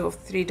a total of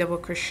 3 double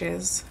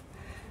crochets,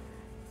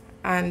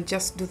 and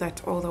just do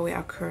that all the way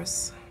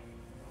across.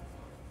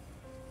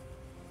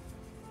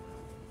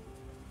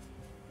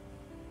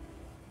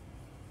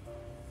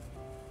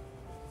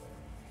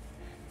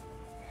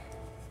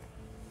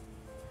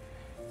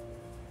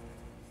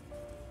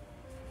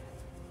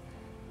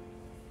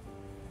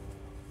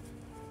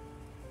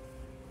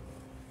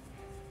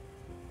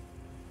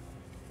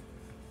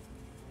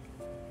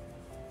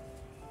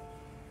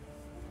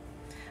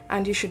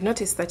 And you should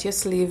notice that your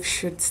sleeve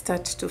should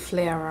start to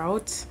flare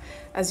out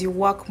as you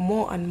work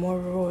more and more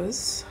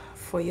rows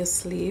for your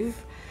sleeve.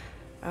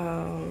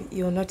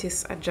 You'll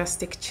notice a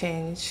drastic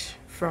change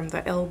from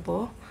the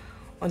elbow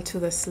onto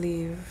the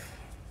sleeve.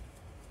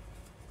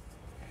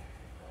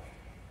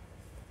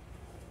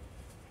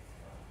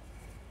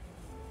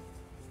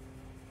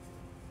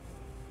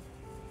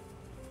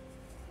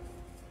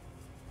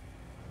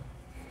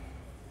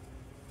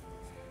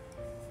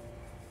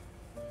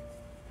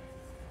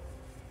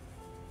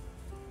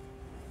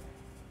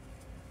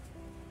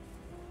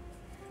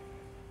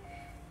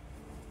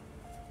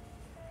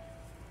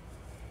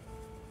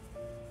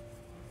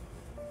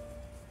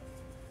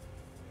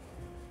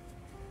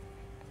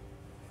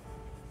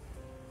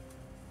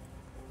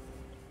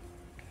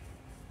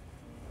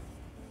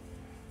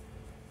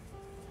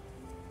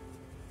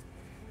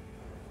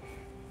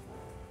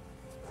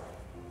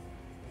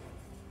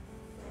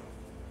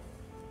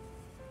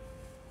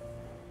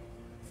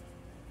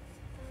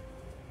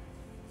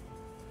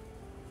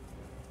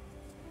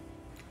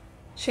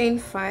 Chain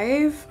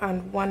 5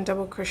 and 1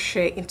 double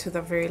crochet into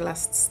the very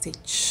last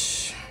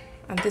stitch,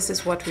 and this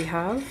is what we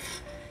have.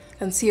 You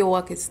can see your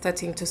work is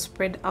starting to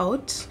spread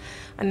out,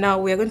 and now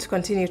we are going to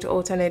continue to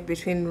alternate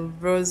between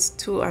rows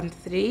 2 and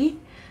 3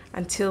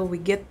 until we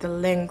get the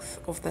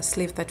length of the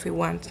sleeve that we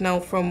want. Now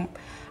from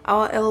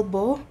our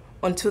elbow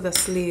onto the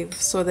sleeve,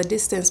 so the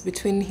distance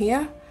between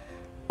here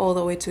all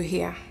the way to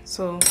here.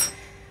 So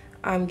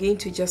I'm going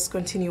to just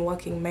continue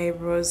working my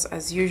rows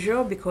as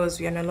usual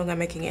because we are no longer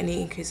making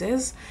any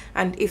increases.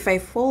 And if I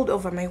fold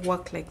over my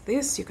work like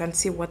this, you can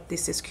see what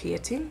this is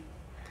creating.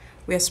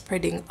 We are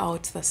spreading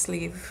out the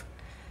sleeve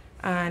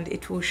and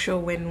it will show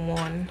when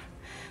worn.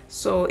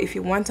 So if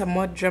you want a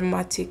more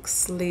dramatic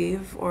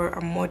sleeve or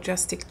a more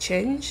drastic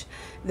change,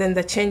 then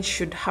the change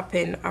should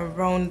happen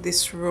around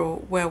this row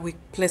where we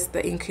place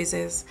the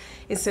increases.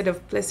 Instead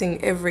of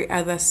placing every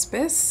other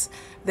space,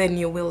 then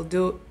you will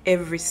do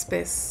every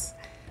space.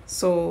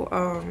 So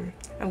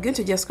I'm going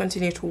to just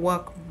continue to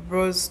work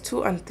rows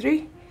 2 and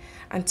 3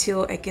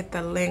 until I get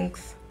the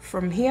length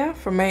from here,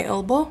 from my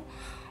elbow,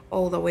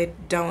 all the way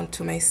down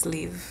to my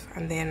sleeve,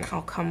 and then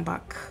I'll come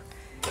back.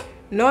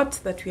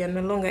 Note that we are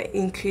no longer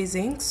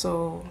increasing,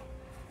 so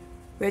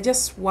we're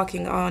just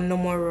working our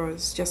normal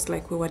rows just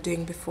like we were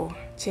doing before.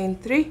 Chain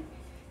 3,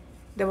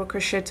 double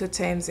crochet 2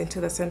 times into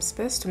the same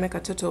space to make a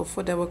total of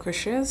 4 double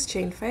crochets,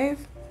 chain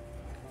 5,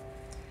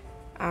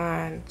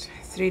 and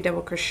 3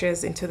 double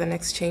crochets into the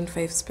next chain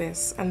 5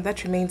 space, and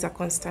that remains a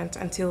constant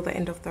until the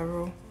end of the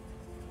row.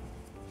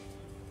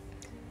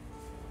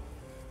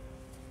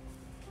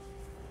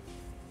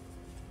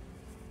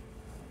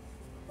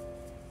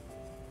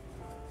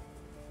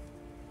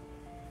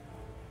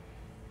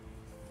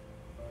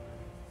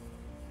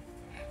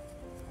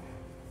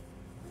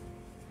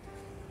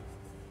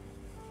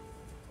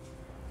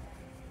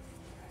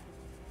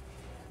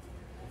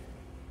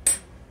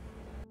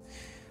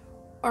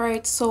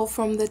 Alright, so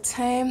from the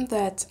time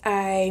that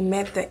I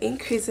made the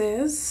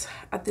increases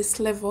at this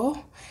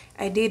level,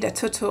 I did a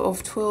total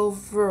of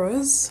 12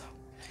 rows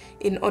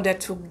in order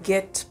to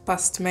get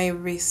past my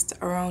wrist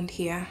around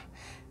here,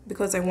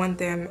 because I want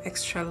them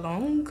extra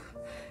long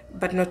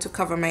but not to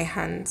cover my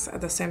hands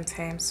at the same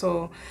time.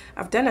 So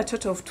I've done a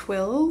total of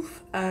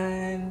 12,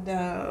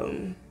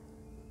 and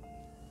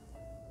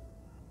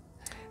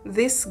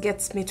this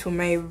gets me to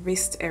my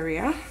wrist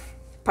area,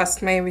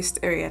 past my wrist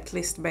area at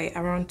least by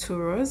around 2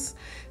 rows.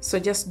 So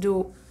just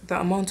do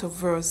the amount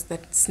of rows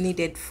that's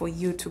needed for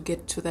you to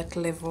get to that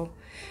level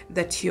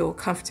that you're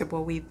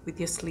comfortable with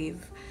your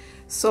sleeve.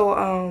 So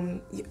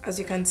as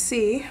you can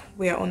see,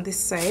 we are on this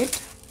side.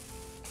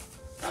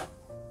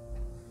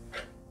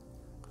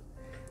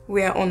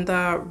 We are on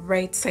the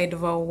right side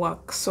of our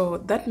work, so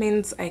that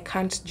means I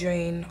can't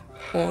join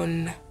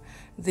on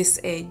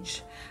this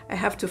edge. I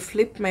have to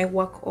flip my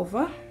work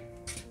over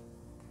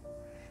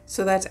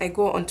so that I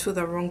go onto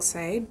the wrong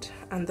side,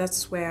 and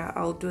that's where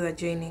I'll do the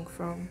joining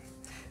from.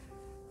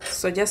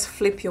 So just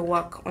flip your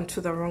work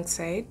onto the wrong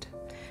side.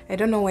 I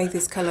don't know why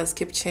these colors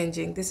keep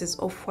changing. This is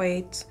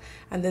off-white,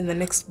 and then the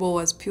next bow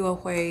was pure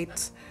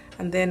white,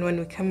 and then when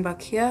we come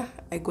back here,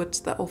 I got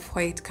the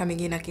off-white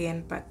coming in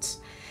again. But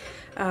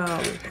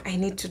I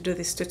need to do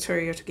this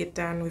tutorial to get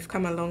done. We've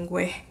come a long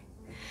way.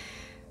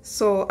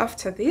 So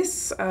after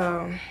this,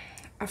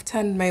 I've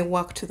turned my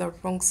work to the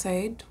wrong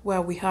side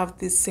where we have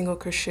these single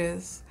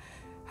crochets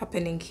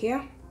happening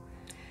here.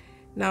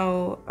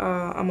 Now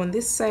I'm on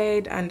this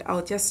side, and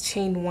I'll just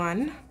chain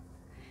one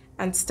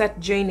and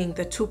start joining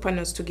the two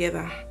panels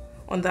together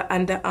on the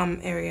underarm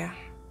area,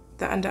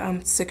 the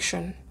underarm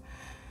section.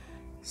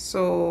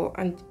 So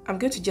I'm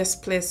going to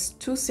just place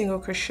 2 single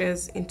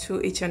crochets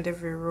into each and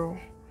every row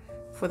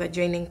for the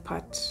joining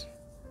part.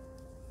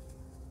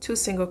 2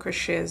 single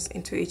crochets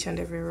into each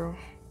and every row,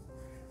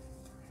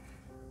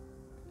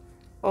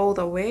 all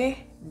the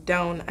way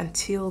down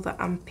until the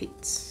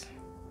armpit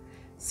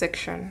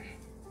section.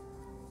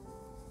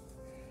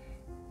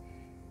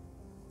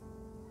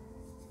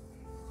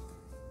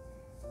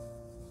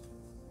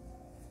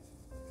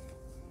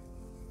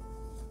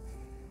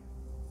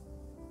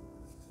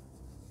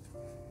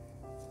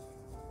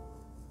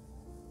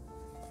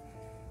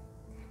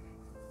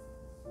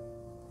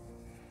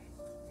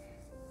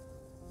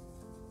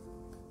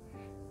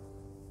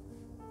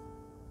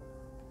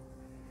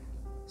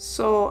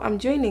 So I'm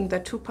joining the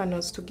 2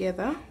 panels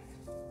together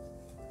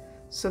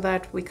so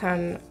that we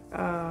can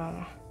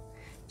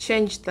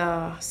change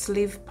the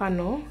sleeve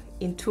panel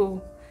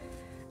into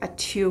a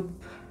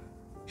tube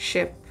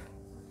shape.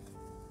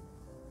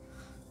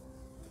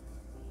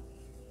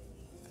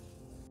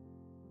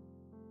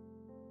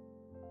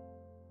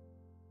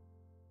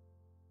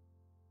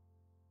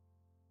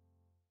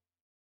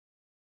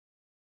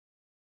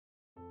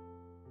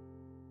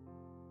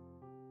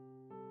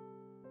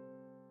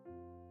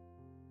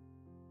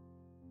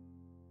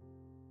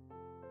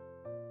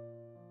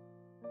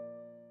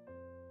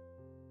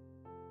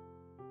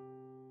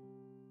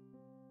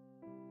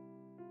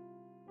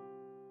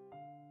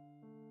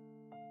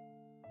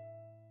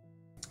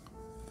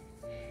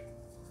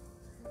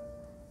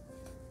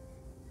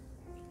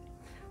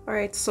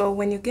 Alright, so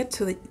when you get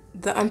to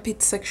the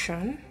armpit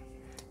section,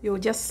 you'll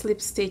just slip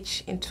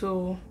stitch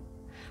into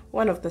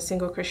one of the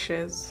single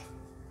crochets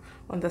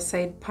on the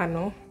side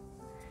panel,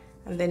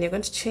 and then you're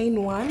going to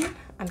chain one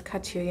and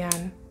cut your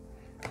yarn,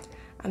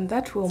 and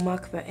that will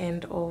mark the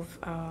end of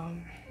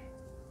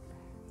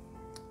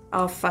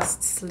our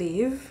first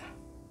sleeve.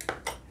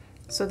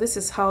 So this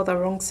is how the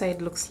wrong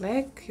side looks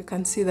like. You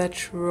can see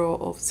that row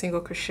of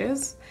single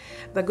crochets.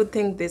 The good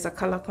thing, there's a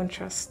color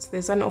contrast.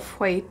 There's an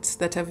off-white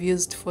that I've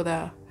used for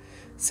the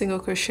single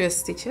crochet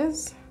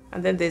stitches,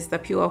 and then there's the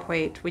pure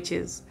white, which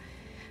is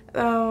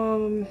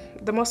the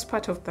most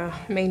part of the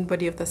main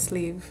body of the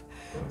sleeve.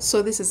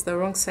 So this is the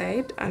wrong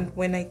side, and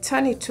when I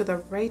turn it to the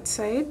right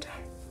side,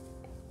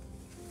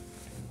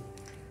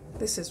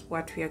 this is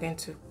what we are going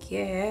to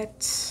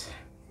get.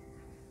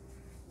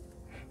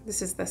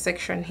 This is the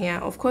section here.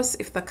 Of course,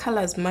 if the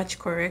colors match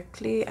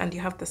correctly and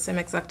you have the same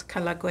exact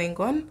color going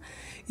on,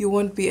 you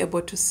won't be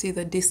able to see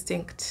the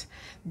distinct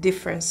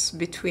difference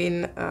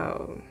between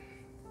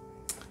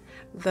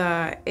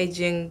the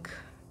edging,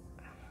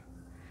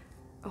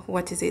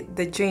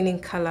 the joining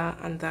color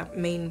and the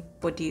main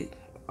body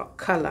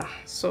color.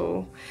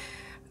 So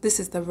this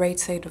is the right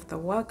side of the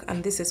work,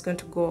 and this is going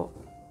to go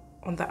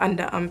on the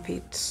under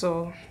armpit.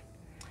 So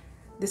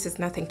this is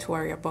nothing to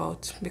worry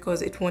about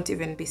because it won't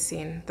even be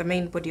seen. The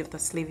main body of the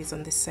sleeve is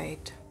on this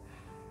side.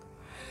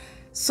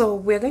 So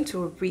we're going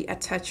to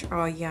reattach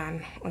our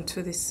yarn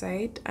onto this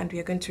side, and we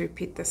are going to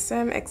repeat the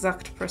same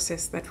exact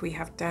process that we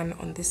have done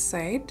on this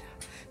side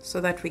so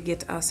that we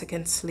get our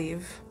second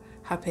sleeve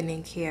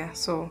happening here.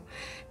 So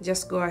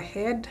just go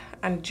ahead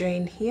and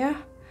join here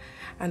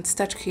and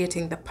start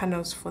creating the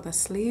panels for the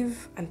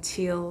sleeve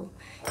until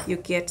you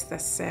get the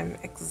same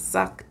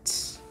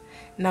exact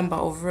number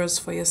of rows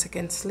for your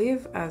second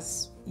sleeve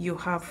as you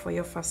have for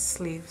your first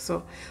sleeve.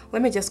 So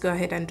let me just go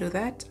ahead and do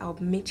that. I'll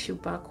meet you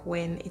back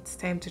when it's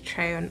time to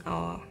try on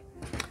our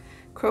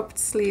cropped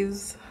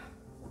sleeves.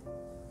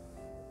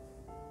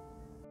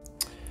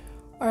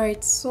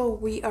 Alright, so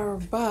we are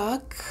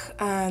back,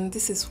 and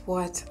this is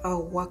what our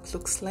work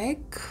looks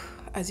like,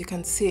 as you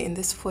can see in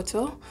this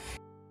photo.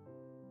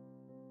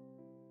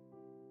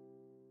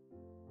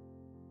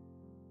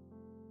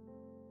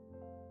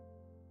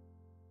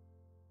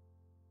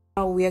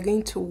 Now we are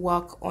going to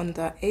work on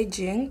the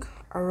edging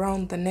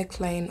around the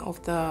neckline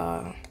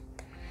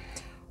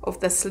of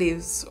the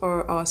sleeves,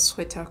 or our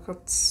sweater,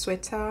 cropped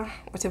sweater,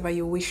 whatever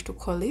you wish to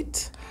call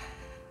it.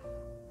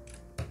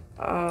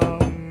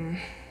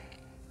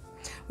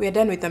 We are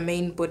done with the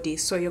main body,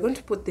 so you're going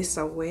to put this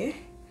away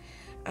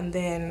and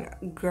then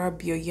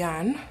grab your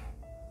yarn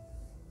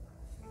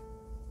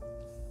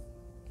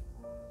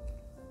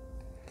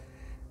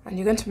and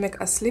you're going to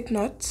make a slip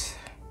knot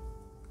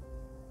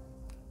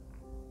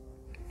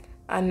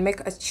and make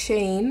a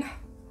chain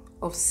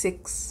of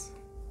 6.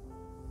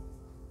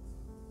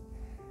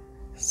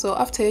 So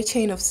after your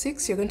chain of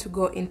 6, you're going to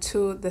go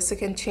into the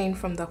second chain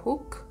from the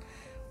hook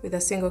with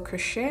a single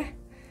crochet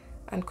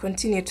and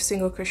continue to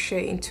single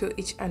crochet into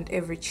each and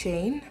every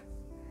chain.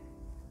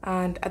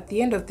 And at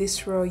the end of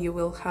this row, you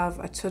will have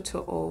a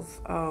total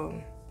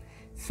of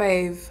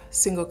 5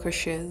 single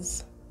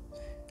crochets.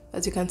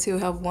 As you can see,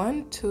 we have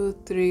 1, 2,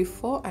 3,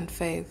 4, and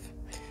 5,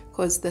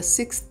 because the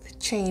 6th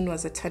chain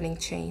was a turning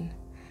chain.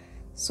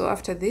 So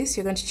after this,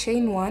 you're going to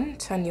chain 1,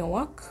 turn your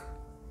work,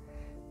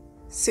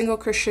 single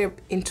crochet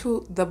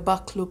into the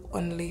back loop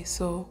only.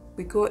 So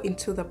we go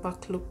into the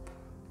back loop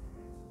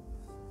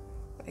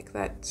like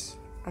that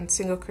and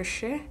single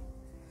crochet,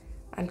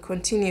 and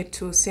continue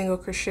to single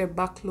crochet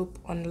back loop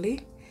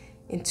only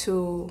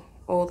into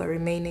all the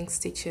remaining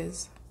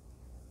stitches.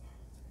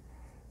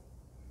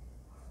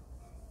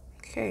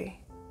 Okay,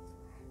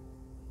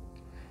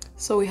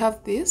 so we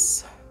have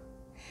this,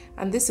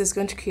 and this is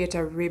going to create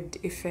a ribbed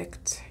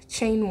effect.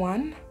 Chain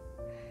 1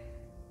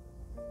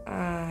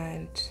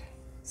 and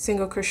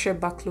single crochet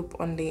back loop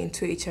only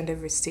into each and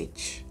every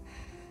stitch.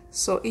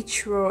 So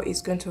each row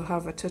is going to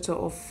have a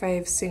total of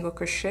 5 single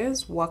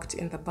crochets worked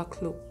in the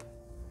back loop.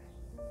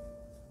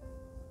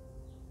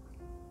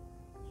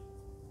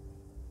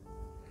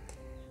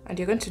 And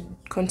you're going to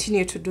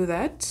continue to do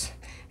that.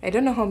 I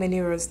don't know how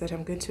many rows that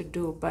I'm going to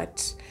do,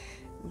 but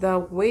the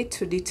way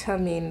to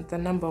determine the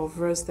number of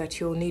rows that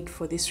you'll need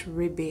for this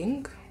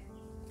ribbing,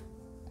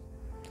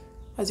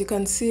 as you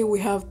can see, we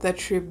have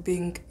that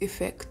ribbing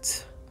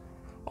effect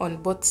on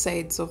both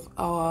sides of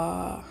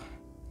our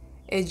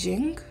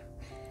edging.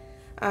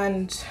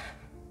 And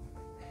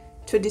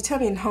to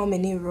determine how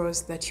many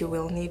rows that you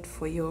will need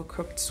for your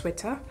cropped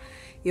sweater,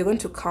 you're going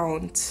to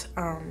count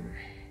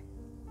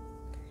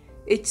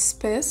each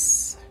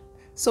space.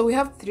 So we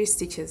have 3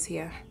 stitches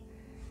here.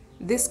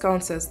 This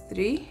counts as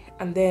 3,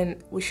 and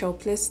then we shall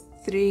place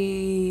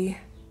 3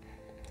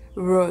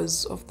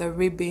 rows of the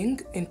ribbing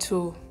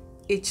into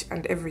each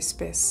and every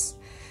space.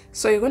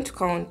 So you're going to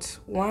count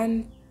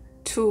 1,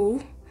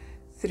 2,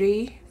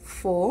 3,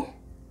 4,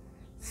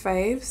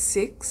 5,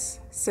 6,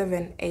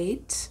 7,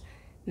 8,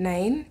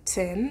 9,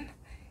 10,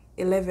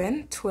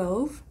 11,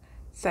 12,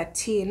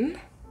 13,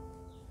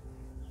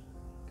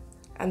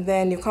 and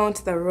then you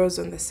count the rows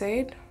on the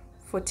side.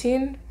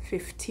 14,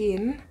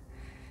 15,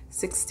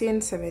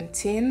 16,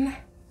 17,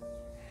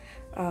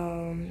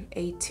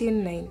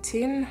 18,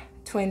 19,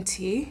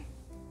 20,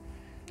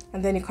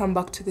 and then you come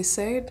back to this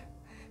side.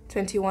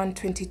 21,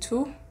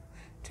 22,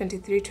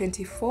 23,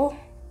 24,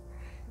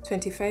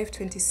 25,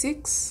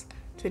 26,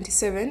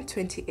 27,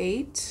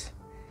 28,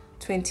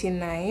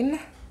 29,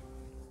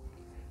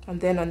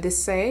 and then on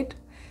this side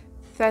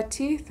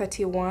 30,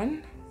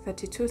 31,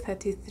 32,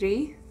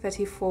 33,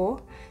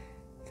 34,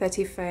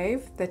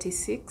 35,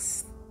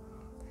 36.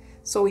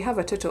 So we have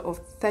a total of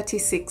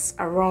 36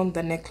 around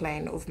the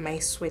neckline of my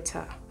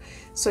sweater.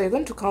 So you're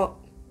going to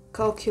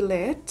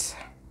calculate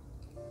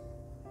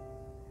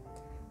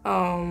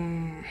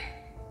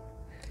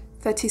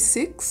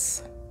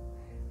 36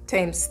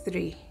 times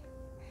 3,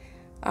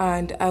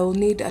 and I will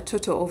need a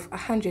total of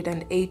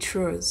 108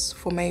 rows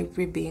for my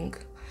ribbing.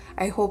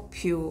 I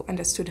hope you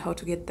understood how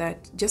to get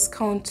that. Just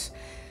count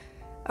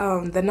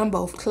the number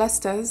of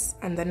clusters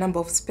and the number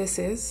of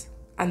spaces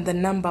and the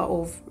number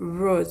of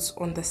rows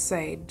on the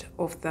side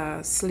of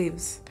the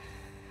sleeves.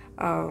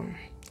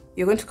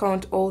 You're going to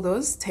count all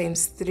those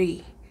times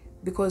 3,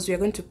 because we are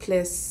going to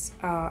place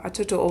a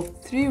total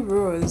of 3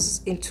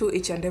 rows into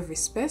each and every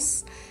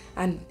space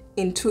and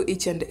into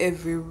each and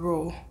every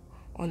row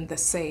on the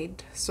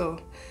side. So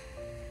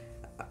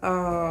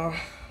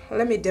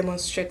let me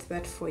demonstrate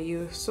that for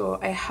you. So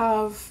I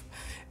have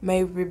my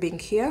ribbing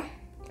here.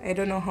 I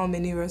don't know how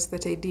many rows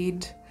that I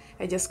did.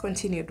 I just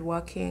continued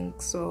working,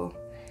 so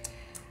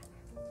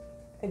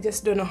I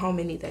just don't know how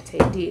many that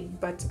I did,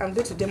 but I'm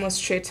going to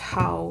demonstrate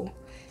how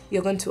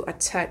you're going to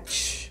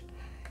attach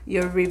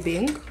your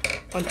ribbing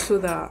onto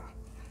the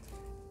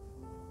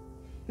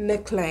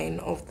neckline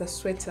of the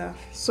sweater.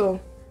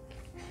 So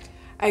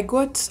I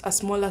got a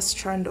smaller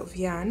strand of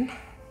yarn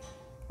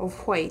of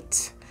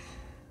white,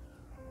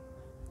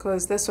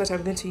 because that's what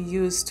I'm going to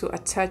use to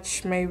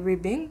attach my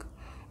ribbing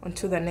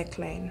onto the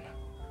neckline.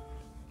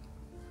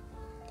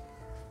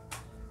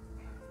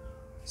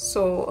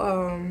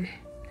 So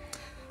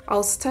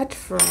I'll start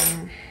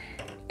from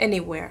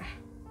anywhere.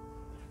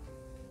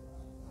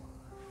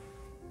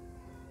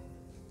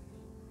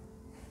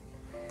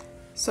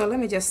 So let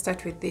me just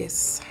start with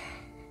this,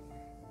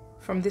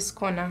 from this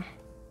corner.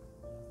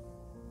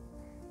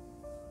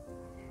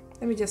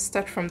 Let me just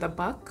start from the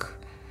back.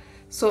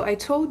 So I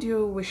told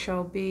you we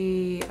shall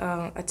be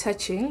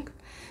attaching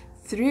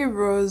 3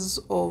 rows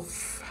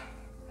of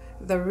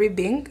the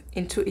ribbing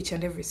into each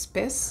and every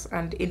space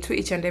and into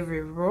each and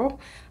every row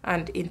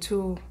and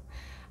into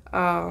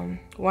 1,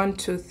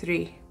 2,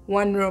 3,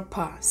 1 row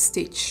per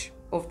stitch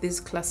of these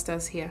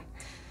clusters here.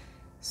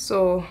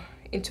 So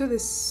into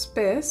this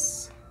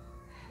space,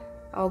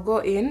 I'll go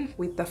in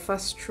with the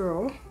first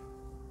row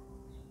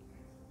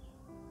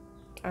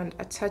and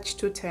attach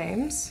 2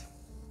 times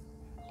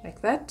like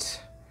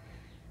that,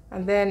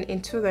 and then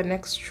into the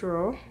next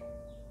row,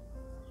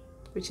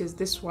 which is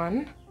this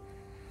one,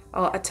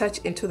 I'll attach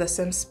into the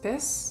same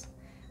space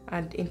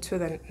and into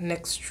the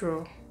next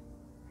row.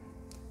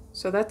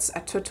 So that's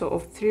a total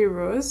of 3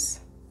 rows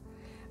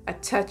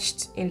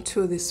attached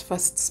into this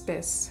first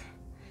space.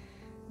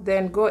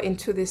 Then go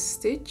into this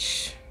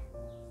stitch.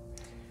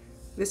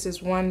 This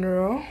is 1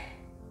 row,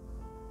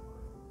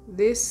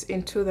 this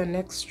into the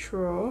next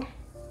row,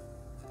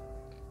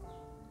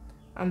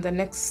 and the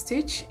next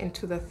stitch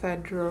into the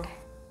 3rd row,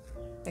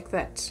 like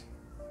that.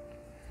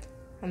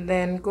 And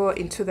then go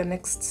into the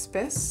next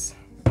space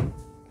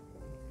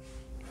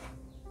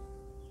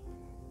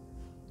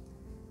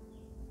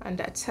and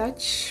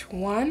attach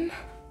 1,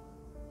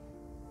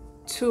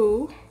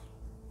 2,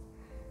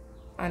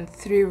 and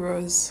 3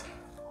 rows,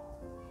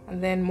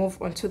 and then move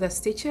on to the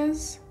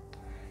stitches.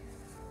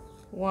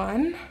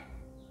 1,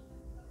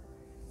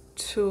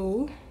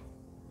 2,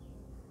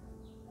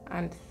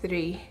 and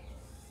 3.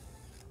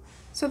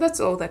 So that's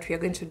all that we are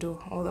going to do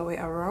all the way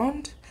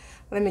around.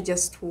 Let me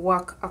just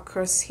work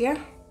across here.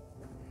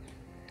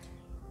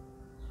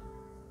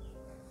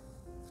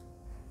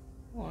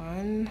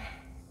 1,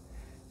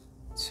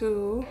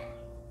 2,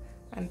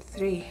 and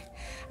 3.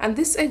 And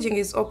this edging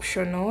is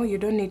optional, you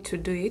don't need to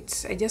do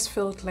it. I just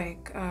felt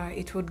like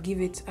it would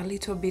give it a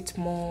little bit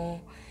more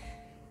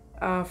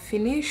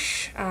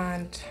finish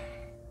and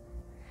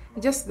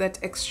just that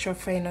extra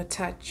final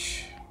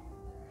touch.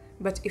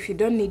 But if you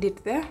don't need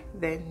it there,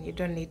 then you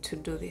don't need to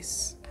do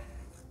this.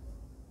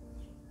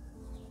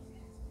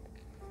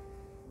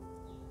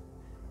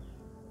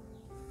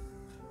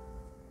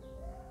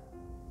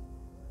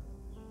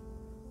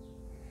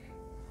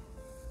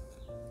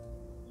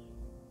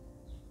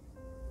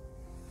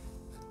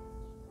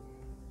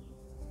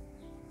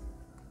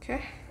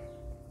 Okay.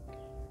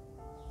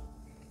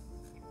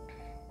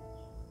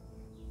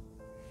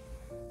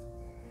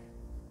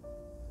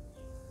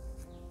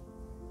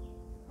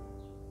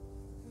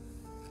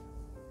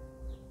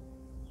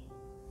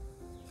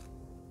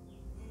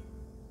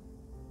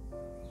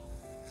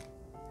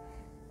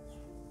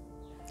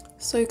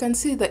 So you can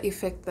see the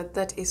effect that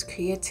that is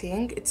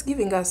creating. It's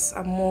giving us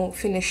a more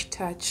finished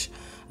touch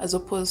as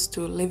opposed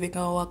to leaving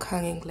our work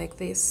hanging like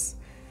this.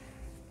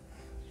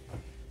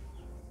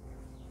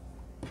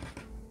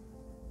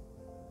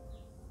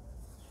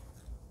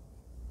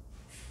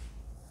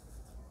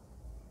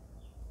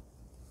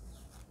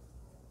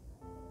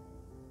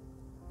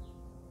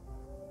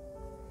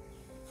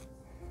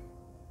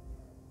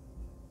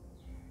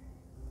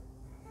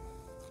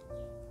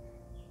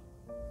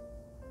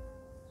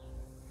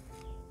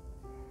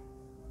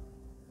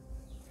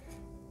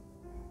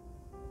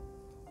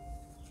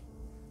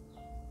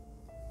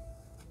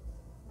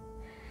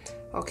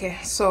 Okay,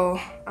 so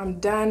I'm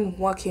done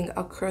working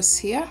across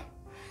here.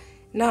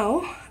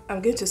 Now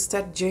I'm going to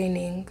start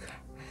joining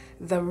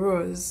the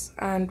rows,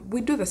 and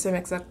we do the same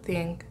exact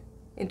thing.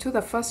 Into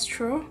the first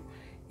row,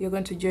 you're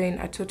going to join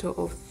a total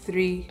of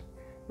 3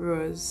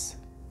 rows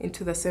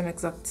into the same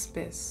exact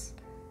space,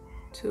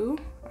 2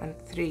 and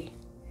 3.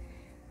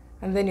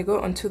 And then you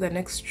go onto the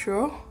next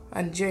row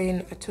and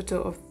join a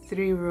total of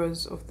 3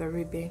 rows of the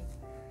ribbing.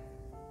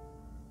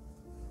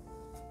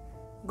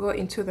 Go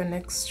into the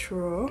next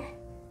row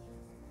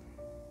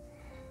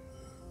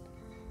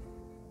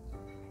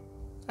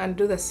and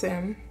do the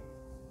same.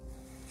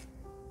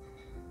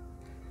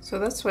 So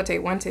that's what I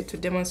wanted to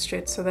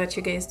demonstrate so that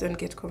you guys don't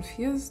get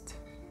confused.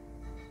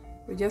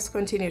 We just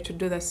continue to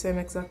do the same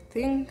exact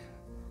thing.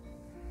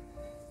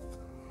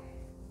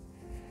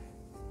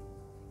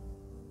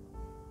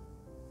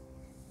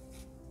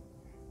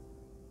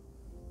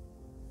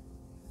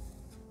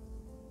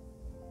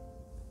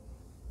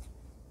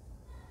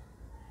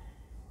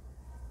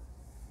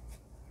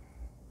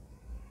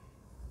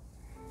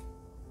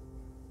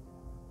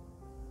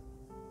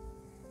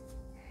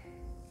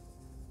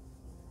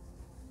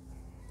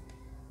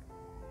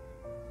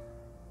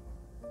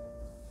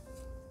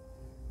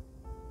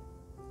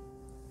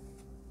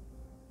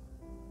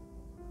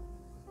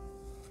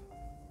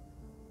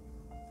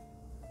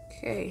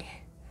 Okay,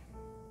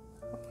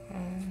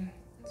 1,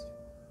 2,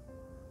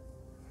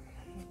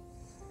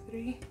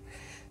 3.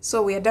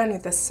 So we are done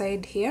with the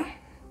side here.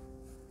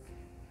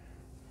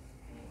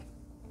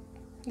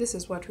 This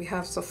is what we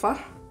have so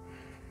far.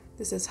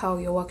 This is how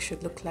your work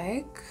should look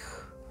like.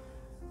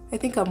 I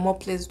think I'm more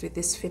pleased with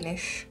this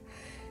finish.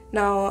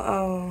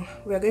 Now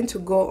we are going to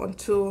go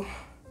onto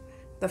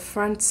the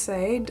front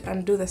side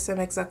and do the same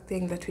exact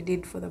thing that we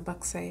did for the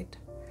back side.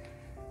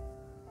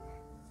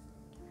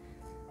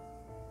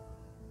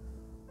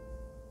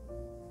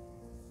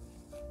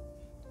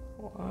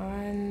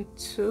 One,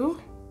 2,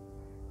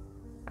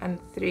 and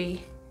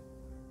 3.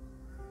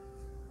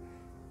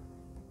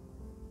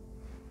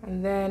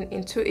 And then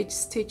into each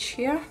stitch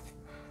here,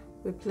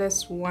 we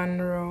place 1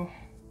 row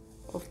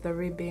of the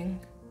ribbing.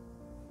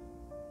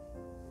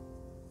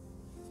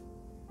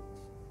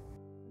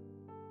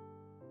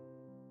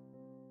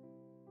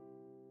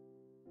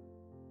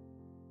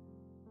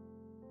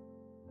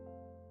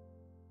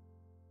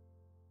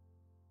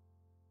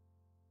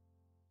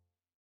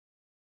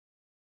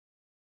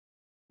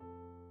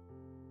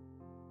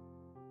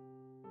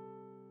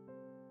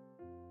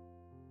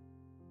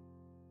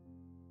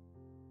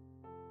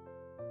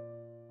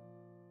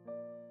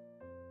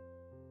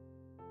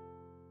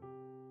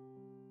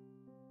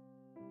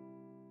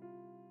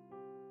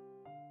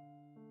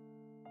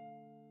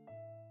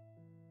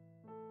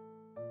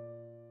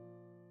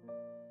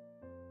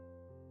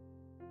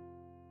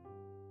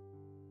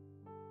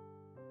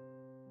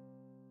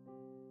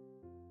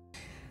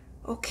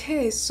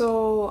 Okay,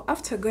 so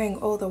after going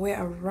all the way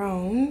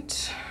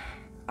around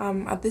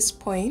at this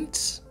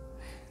point,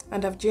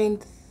 and I've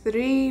joined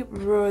 3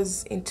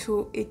 rows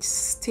into each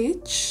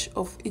stitch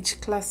of each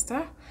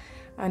cluster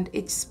and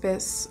each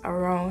space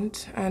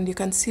around, and you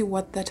can see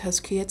what that has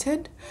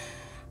created.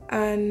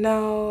 And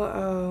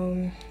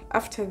now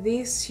after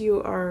this,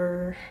 you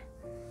are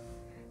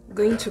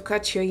going to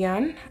cut your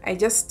yarn. I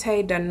just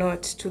tied a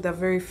knot to the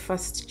very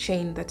first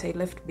chain that I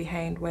left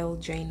behind while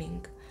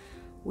joining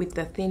with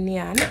the thin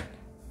yarn,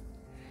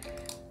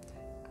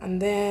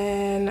 and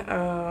then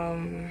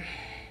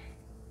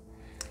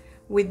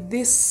with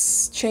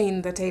this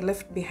chain that I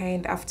left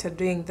behind after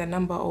doing the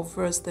number of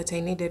rows that I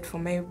needed for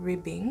my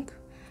ribbing,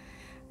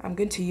 I'm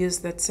going to use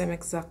that same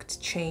exact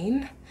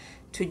chain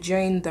to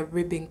join the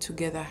ribbing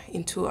together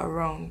into a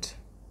round.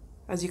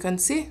 As you can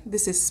see,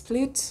 this is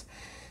split,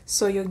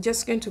 so you're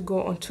just going to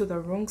go onto the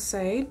wrong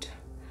side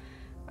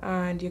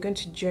and you're going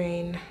to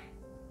join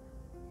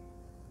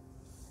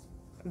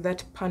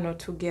that panel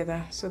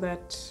together so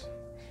that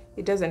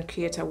it doesn't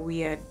create a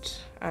weird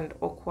and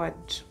awkward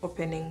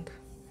opening.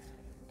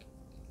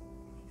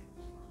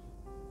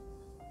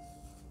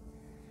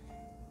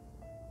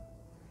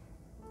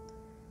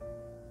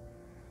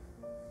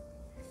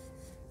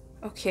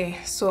 Okay,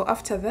 so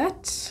after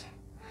that,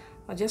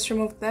 I'll just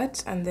remove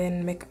that and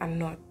then make a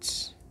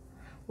knot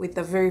with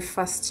the very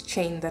first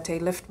chain that I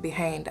left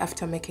behind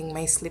after making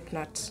my slip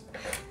knot.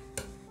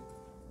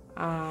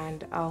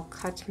 And I'll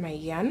cut my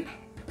yarn.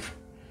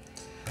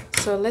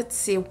 So let's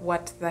see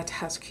what that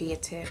has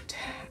created.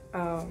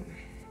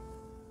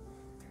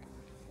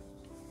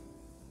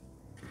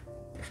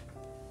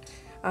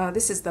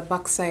 This is the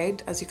back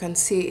side. As you can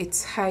see,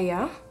 it's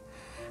higher.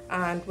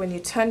 And when you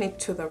turn it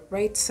to the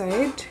right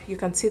side, you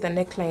can see the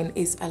neckline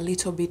is a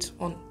little bit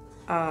on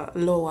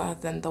lower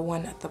than the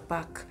one at the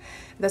back.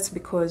 That's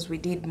because we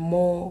did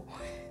more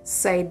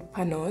side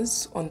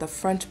panels on the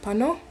front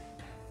panel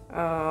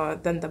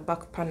than the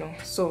back panel.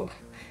 So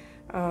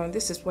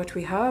this is what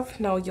we have.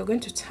 Now you're going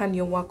to turn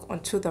your work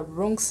onto the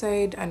wrong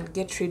side and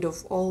get rid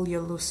of all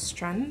your loose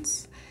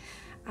strands.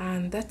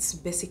 And that's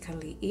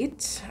basically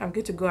it. I'm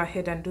going to go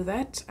ahead and do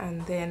that,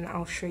 and then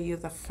I'll show you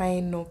the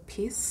final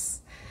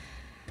piece.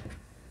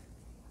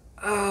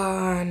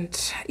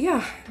 And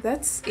yeah,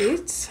 that's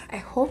it. I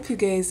hope you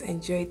guys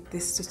enjoyed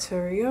this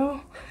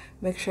tutorial.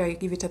 Make sure you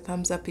give it a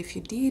thumbs up if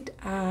you did,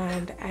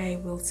 and I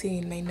will see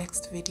you in my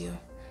next video.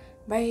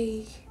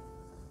 Bye.